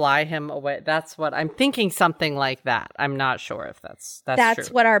and they fly him away. That's what I'm thinking, something like that. I'm not sure if that's true. That's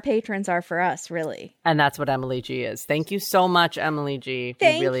what our patrons are for us, really. And that's what Emily G is. Thank you so much, Emily G.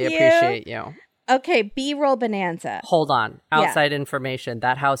 We really appreciate you. Okay, B-roll bonanza. Hold on. Outside information.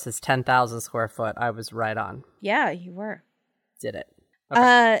 That house is 10,000 square foot. I was right on. Yeah, you were. Did it.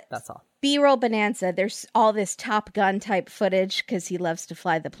 Okay, that's all. B-roll bonanza. There's all this Top Gun type footage because he loves to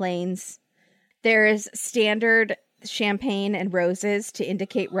fly the planes. There is standard champagne and roses to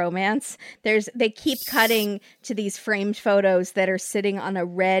indicate romance. They keep cutting to these framed photos that are sitting on a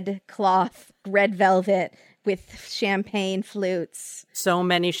red cloth, red velvet with champagne flutes. So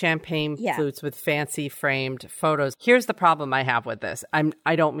many champagne flutes with fancy framed photos. Here's the problem I have with this.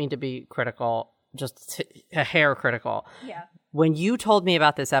 I don't mean to be critical, just a hair critical. Yeah. When you told me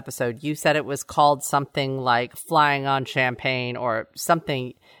about this episode, you said it was called something like Flying on Champagne or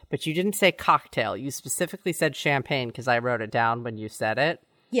something, but you didn't say cocktail. You specifically said champagne because I wrote it down when you said it.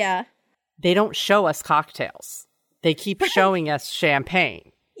 Yeah. They don't show us cocktails. They keep showing us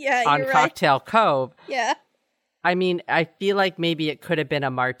champagne. Yeah, on you're Cocktail right. Cove. Yeah. I mean, I feel like maybe it could have been a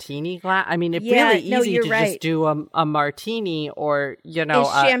martini glass. I mean, it's really easy to just do a martini or,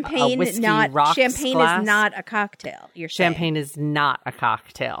 a whiskey rocks champagne glass. Is not a cocktail, you're saying. Champagne is not a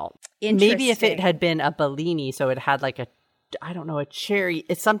cocktail. Maybe if it had been a Bellini, so it had like a cherry.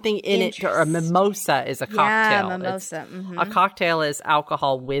 It's something in it, or a mimosa is a cocktail. Yeah, mimosa. Mm-hmm. A cocktail is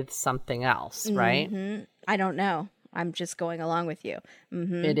alcohol with something else, right? Mm-hmm. I don't know. I'm just going along with you.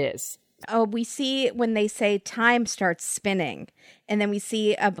 Mm-hmm. It is. Oh, we see when they say time starts spinning, and then we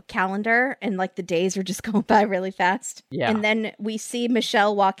see a calendar and like the days are just going by really fast. Yeah. And then we see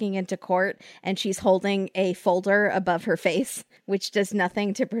Michelle walking into court and she's holding a folder above her face, which does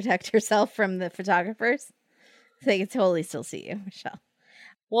nothing to protect herself from the photographers. They can totally still see you, Michelle.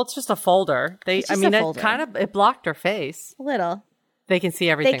 Well, it's just a folder. It blocked her face. A little. They can see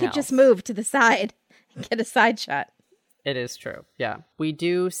everything else. They could just move to the side and get a side shot. It is true. Yeah. We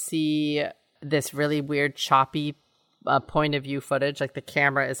do see this really weird choppy point of view footage. Like the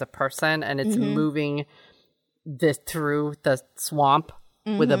camera is a person and it's moving through the swamp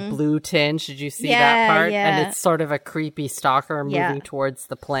with a blue tinge. Did you see that part? Yeah. And it's sort of a creepy stalker moving towards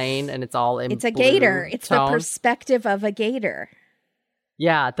the plane and it's all in It's a blue gator. It's tone. the perspective of a gator.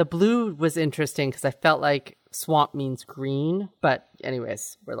 Yeah. The blue was interesting because I felt like swamp means green, but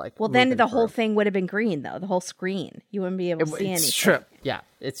anyways, we're like, well, then the whole thing would have been green, though. The whole screen, you wouldn't be able to see anything. It's true. Yeah,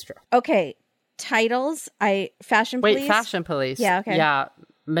 it's true. Okay, titles. Fashion Police. Wait, Fashion Police. Yeah. Okay. Yeah,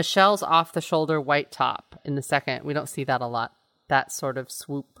 Michelle's off the shoulder white top in the second. We don't see that a lot. That sort of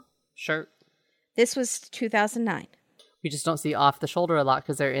swoop shirt. This was 2009. We just don't see off the shoulder a lot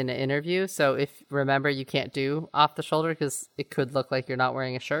because they're in an interview. So if remember, you can't do off the shoulder because it could look like you're not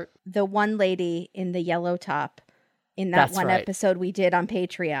wearing a shirt. The one lady in the yellow top in that episode we did on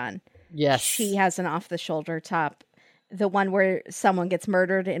Patreon. Yes. She has an off the shoulder top. The one where someone gets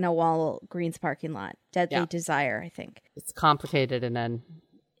murdered in a Walgreens parking lot. Deadly Desire, I think. It's complicated in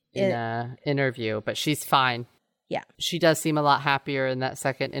an interview, but she's fine. Yeah. She does seem a lot happier in that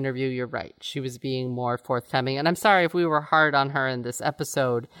second interview. You're right. She was being more forthcoming. And I'm sorry if we were hard on her in this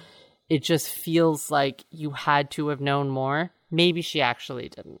episode. It just feels like you had to have known more. Maybe she actually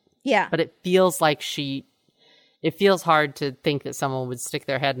didn't. Yeah. But it feels like it feels hard to think that someone would stick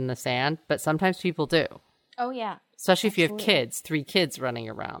their head in the sand, but sometimes people do. Oh, yeah. Especially if you have kids, 3 kids running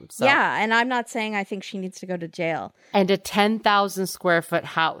around. So. Yeah, and I'm not saying I think she needs to go to jail. And a 10,000 square foot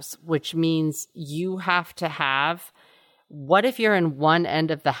house, which means you have to have, what if you're in one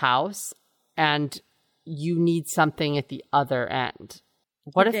end of the house and you need something at the other end?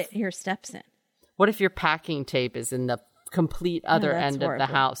 What if your steps in? What if your packing tape is in the complete other end horrible. of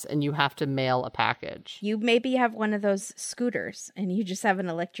the house and you have to mail a package? You maybe have one of those scooters and you just have an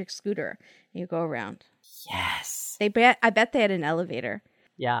electric scooter and you go around. Yes. I bet they had an elevator.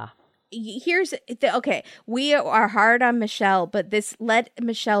 Yeah. Okay, we are hard on Michelle, but let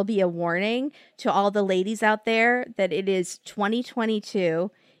Michelle be a warning to all the ladies out there that it is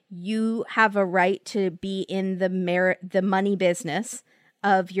 2022. You have a right to be in the money business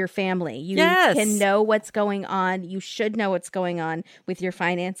of your family. You can know what's going on. You should know what's going on with your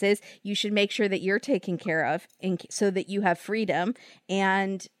finances. You should make sure that you're taken care of so that you have freedom,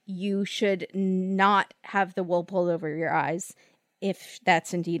 and you should not have the wool pulled over your eyes if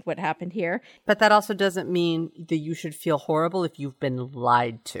that's indeed what happened here. But that also doesn't mean that you should feel horrible if you've been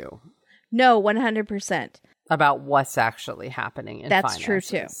lied to. No, 100%. About what's actually happening in That's finances.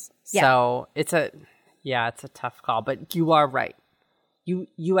 true too. Yeah. So it's a tough call, but you are right.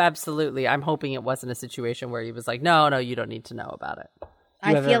 You absolutely, I'm hoping it wasn't a situation where he was like, no, you don't need to know about it.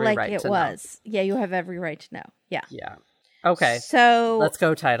 I feel like it was. Know. Yeah, you have every right to know. Yeah. Yeah. Okay. So let's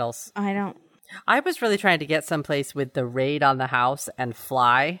go titles. I was really trying to get someplace with the raid on the house and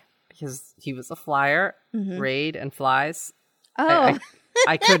fly because he was a flyer. Mm-hmm. Raid and flies. Oh.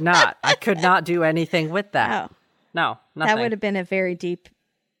 I could not. I could not do anything with that. Oh. No, nothing. That would have been a very deep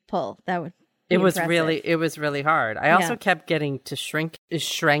pull. That would. It was really hard. I also kept getting to shrink.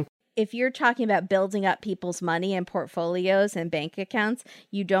 If you're talking about building up people's money and portfolios and bank accounts,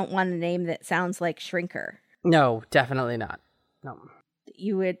 you don't want a name that sounds like Shrinker. No, definitely not. No.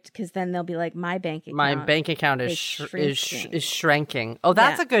 You would, because then they'll be like, my bank account. My bank account is shrinking. Oh,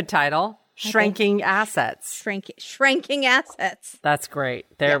 that's a good title. Shrinking assets. Shrinking assets. That's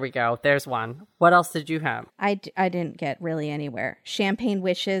great. There we go. There's one. What else did you have? I didn't get really anywhere. Champagne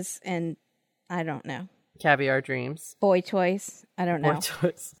wishes and I don't know. Caviar dreams. Boy toys. I don't know. Boy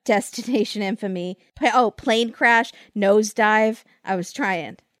toys. Destination infamy. Plane crash. Nosedive. I was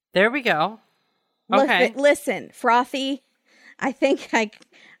trying. There we go. Okay. Listen, frothy. I think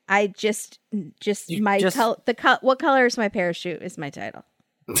what color is my parachute is my title.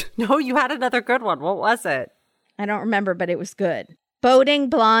 No, you had another good one. What was it? I don't remember, but it was good. Boating,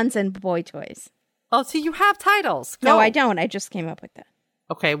 blondes, and boy toys. Oh, so you have titles. Go. No, I don't. I just came up with that.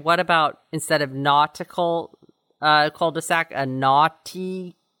 Okay, what about instead of nautical cul-de-sac, a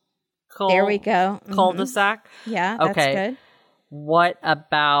nautical there we go. Mm-hmm. Cul-de-sac? Yeah, that's good. What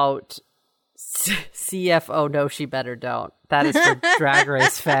about CFO No She Better Don't? That is for Drag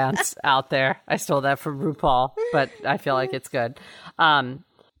Race fans out there. I stole that from RuPaul, but I feel like it's good.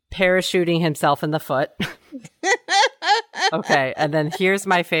 Parachuting himself in the foot. Okay, and then here's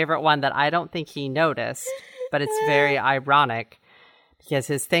my favorite one that I don't think he noticed, but it's very ironic because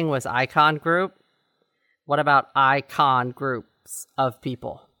his thing was icon group. What about icon groups of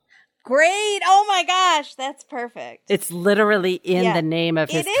people? Great. Oh my gosh, that's perfect. It's literally in the name of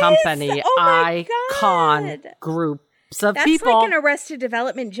his company, icon groups of people. That's like an Arrested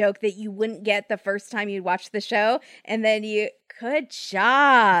Development joke that you wouldn't get the first time you watched the show, and then good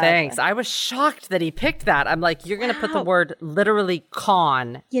job. Thanks. I was shocked that he picked that. I'm like, you're going to put the word literally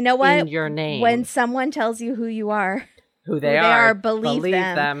con in your name. When someone tells you who you are, who they are, believe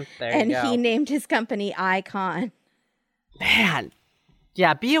them. There and you go. He named his company Icon. Man.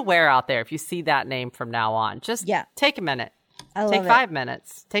 Yeah, be aware out there if you see that name from now on. Just take a minute. Take 5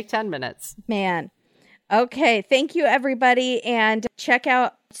 minutes. Take 10 minutes. Man. Okay. Thank you, everybody. And check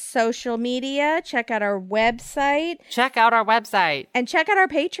out social media. Check out our website. And check out our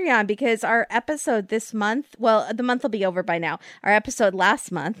Patreon because our episode this month, well, the month will be over by now. Our episode last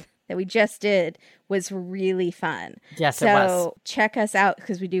month, that we just did was really fun. Yes, it was. So check us out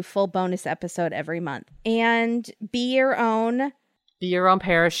because we do full bonus episode every month. And be your own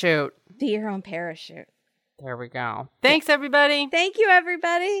parachute. Be your own parachute. There we go. Thanks, everybody. Thank you,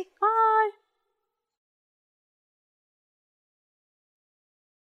 everybody. Bye.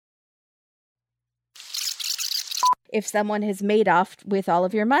 If someone has made off with all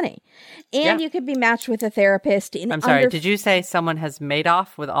of your money. And you could be matched with a therapist. I'm sorry, did you say someone has made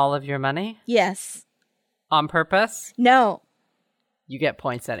off with all of your money? Yes. On purpose? No. You get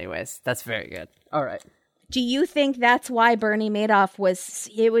points anyways. That's very good. All right. Do you think that's why Bernie Madoff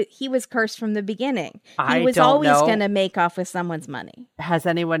he was cursed from the beginning? I He was don't always know. going to make off with someone's money. Has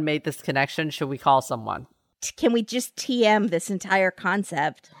anyone made this connection? Should we call someone? Can we just TM this entire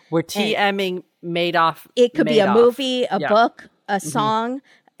concept? We're TMing Madoff. It could be a movie, a Yeah. book, a song.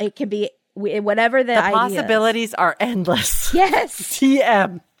 It can be whatever the idea possibilities are endless. Yes.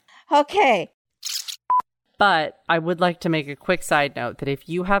 TM. Okay. But I would like to make a quick side note that if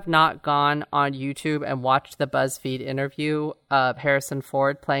you have not gone on YouTube and watched the BuzzFeed interview of Harrison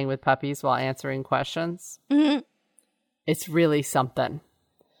Ford playing with puppies while answering questions, it's really something.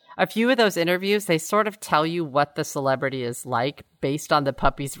 A few of those interviews, they sort of tell you what the celebrity is like based on the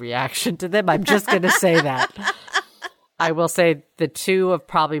puppy's reaction to them. I'm just going to say that. I will say the two of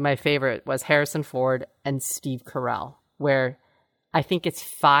probably my favorite was Harrison Ford and Steve Carell, where I think it's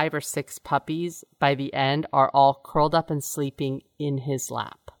 5 or 6 puppies by the end are all curled up and sleeping in his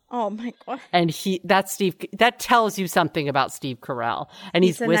lap. Oh my God. And that tells you something about Steve Carell. And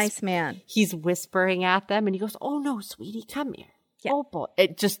he's a nice man. He's whispering at them and he goes, "Oh no, sweetie, come here." Yeah. Oh boy.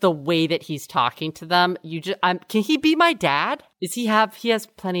 It just the way that he's talking to them, can he be my dad? He has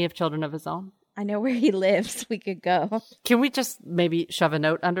plenty of children of his own? I know where he lives. We could go. Can we just maybe shove a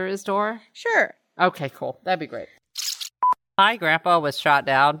note under his door? Sure. Okay, cool. That'd be great. My grandpa was shot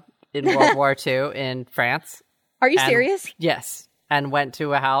down in World War II in France. Are you serious? Yes. And went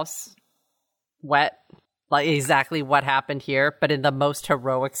to a house, wet, like exactly what happened here, but in the most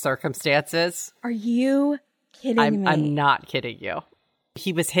heroic circumstances. Are you kidding me? I'm not kidding you.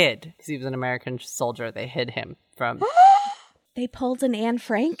 He was hid because he was an American soldier. They hid him from... They pulled an Anne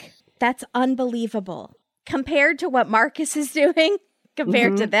Frank? That's unbelievable. Compared to what Marcus is doing?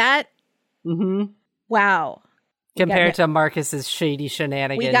 Compared to that? Mm-hmm. Wow. Compared to Marcus's shady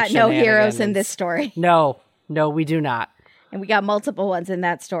shenanigans. We got no heroes in this story. No, we do not. And we got multiple ones in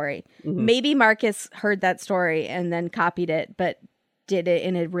that story. Mm-hmm. Maybe Marcus heard that story and then copied it, but did it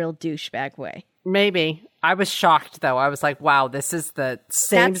in a real douchebag way. Maybe. I was shocked, though. I was like, wow, this is the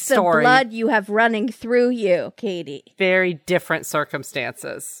same That's story. That's the blood you have running through you, Katie. Very different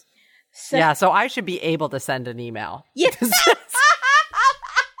circumstances. So I should be able to send an email. Yes.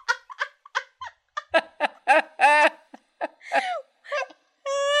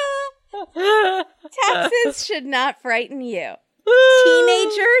 Taxes should not frighten you.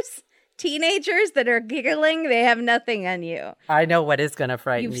 Teenagers that are giggling, they have nothing on you. I know what is going to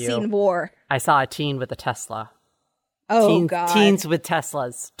frighten you. You've seen war. I saw a teen with a Tesla. Oh, God. Teens with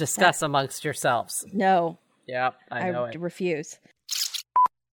Teslas. Discuss amongst yourselves. No. Yep, I know it. refuse.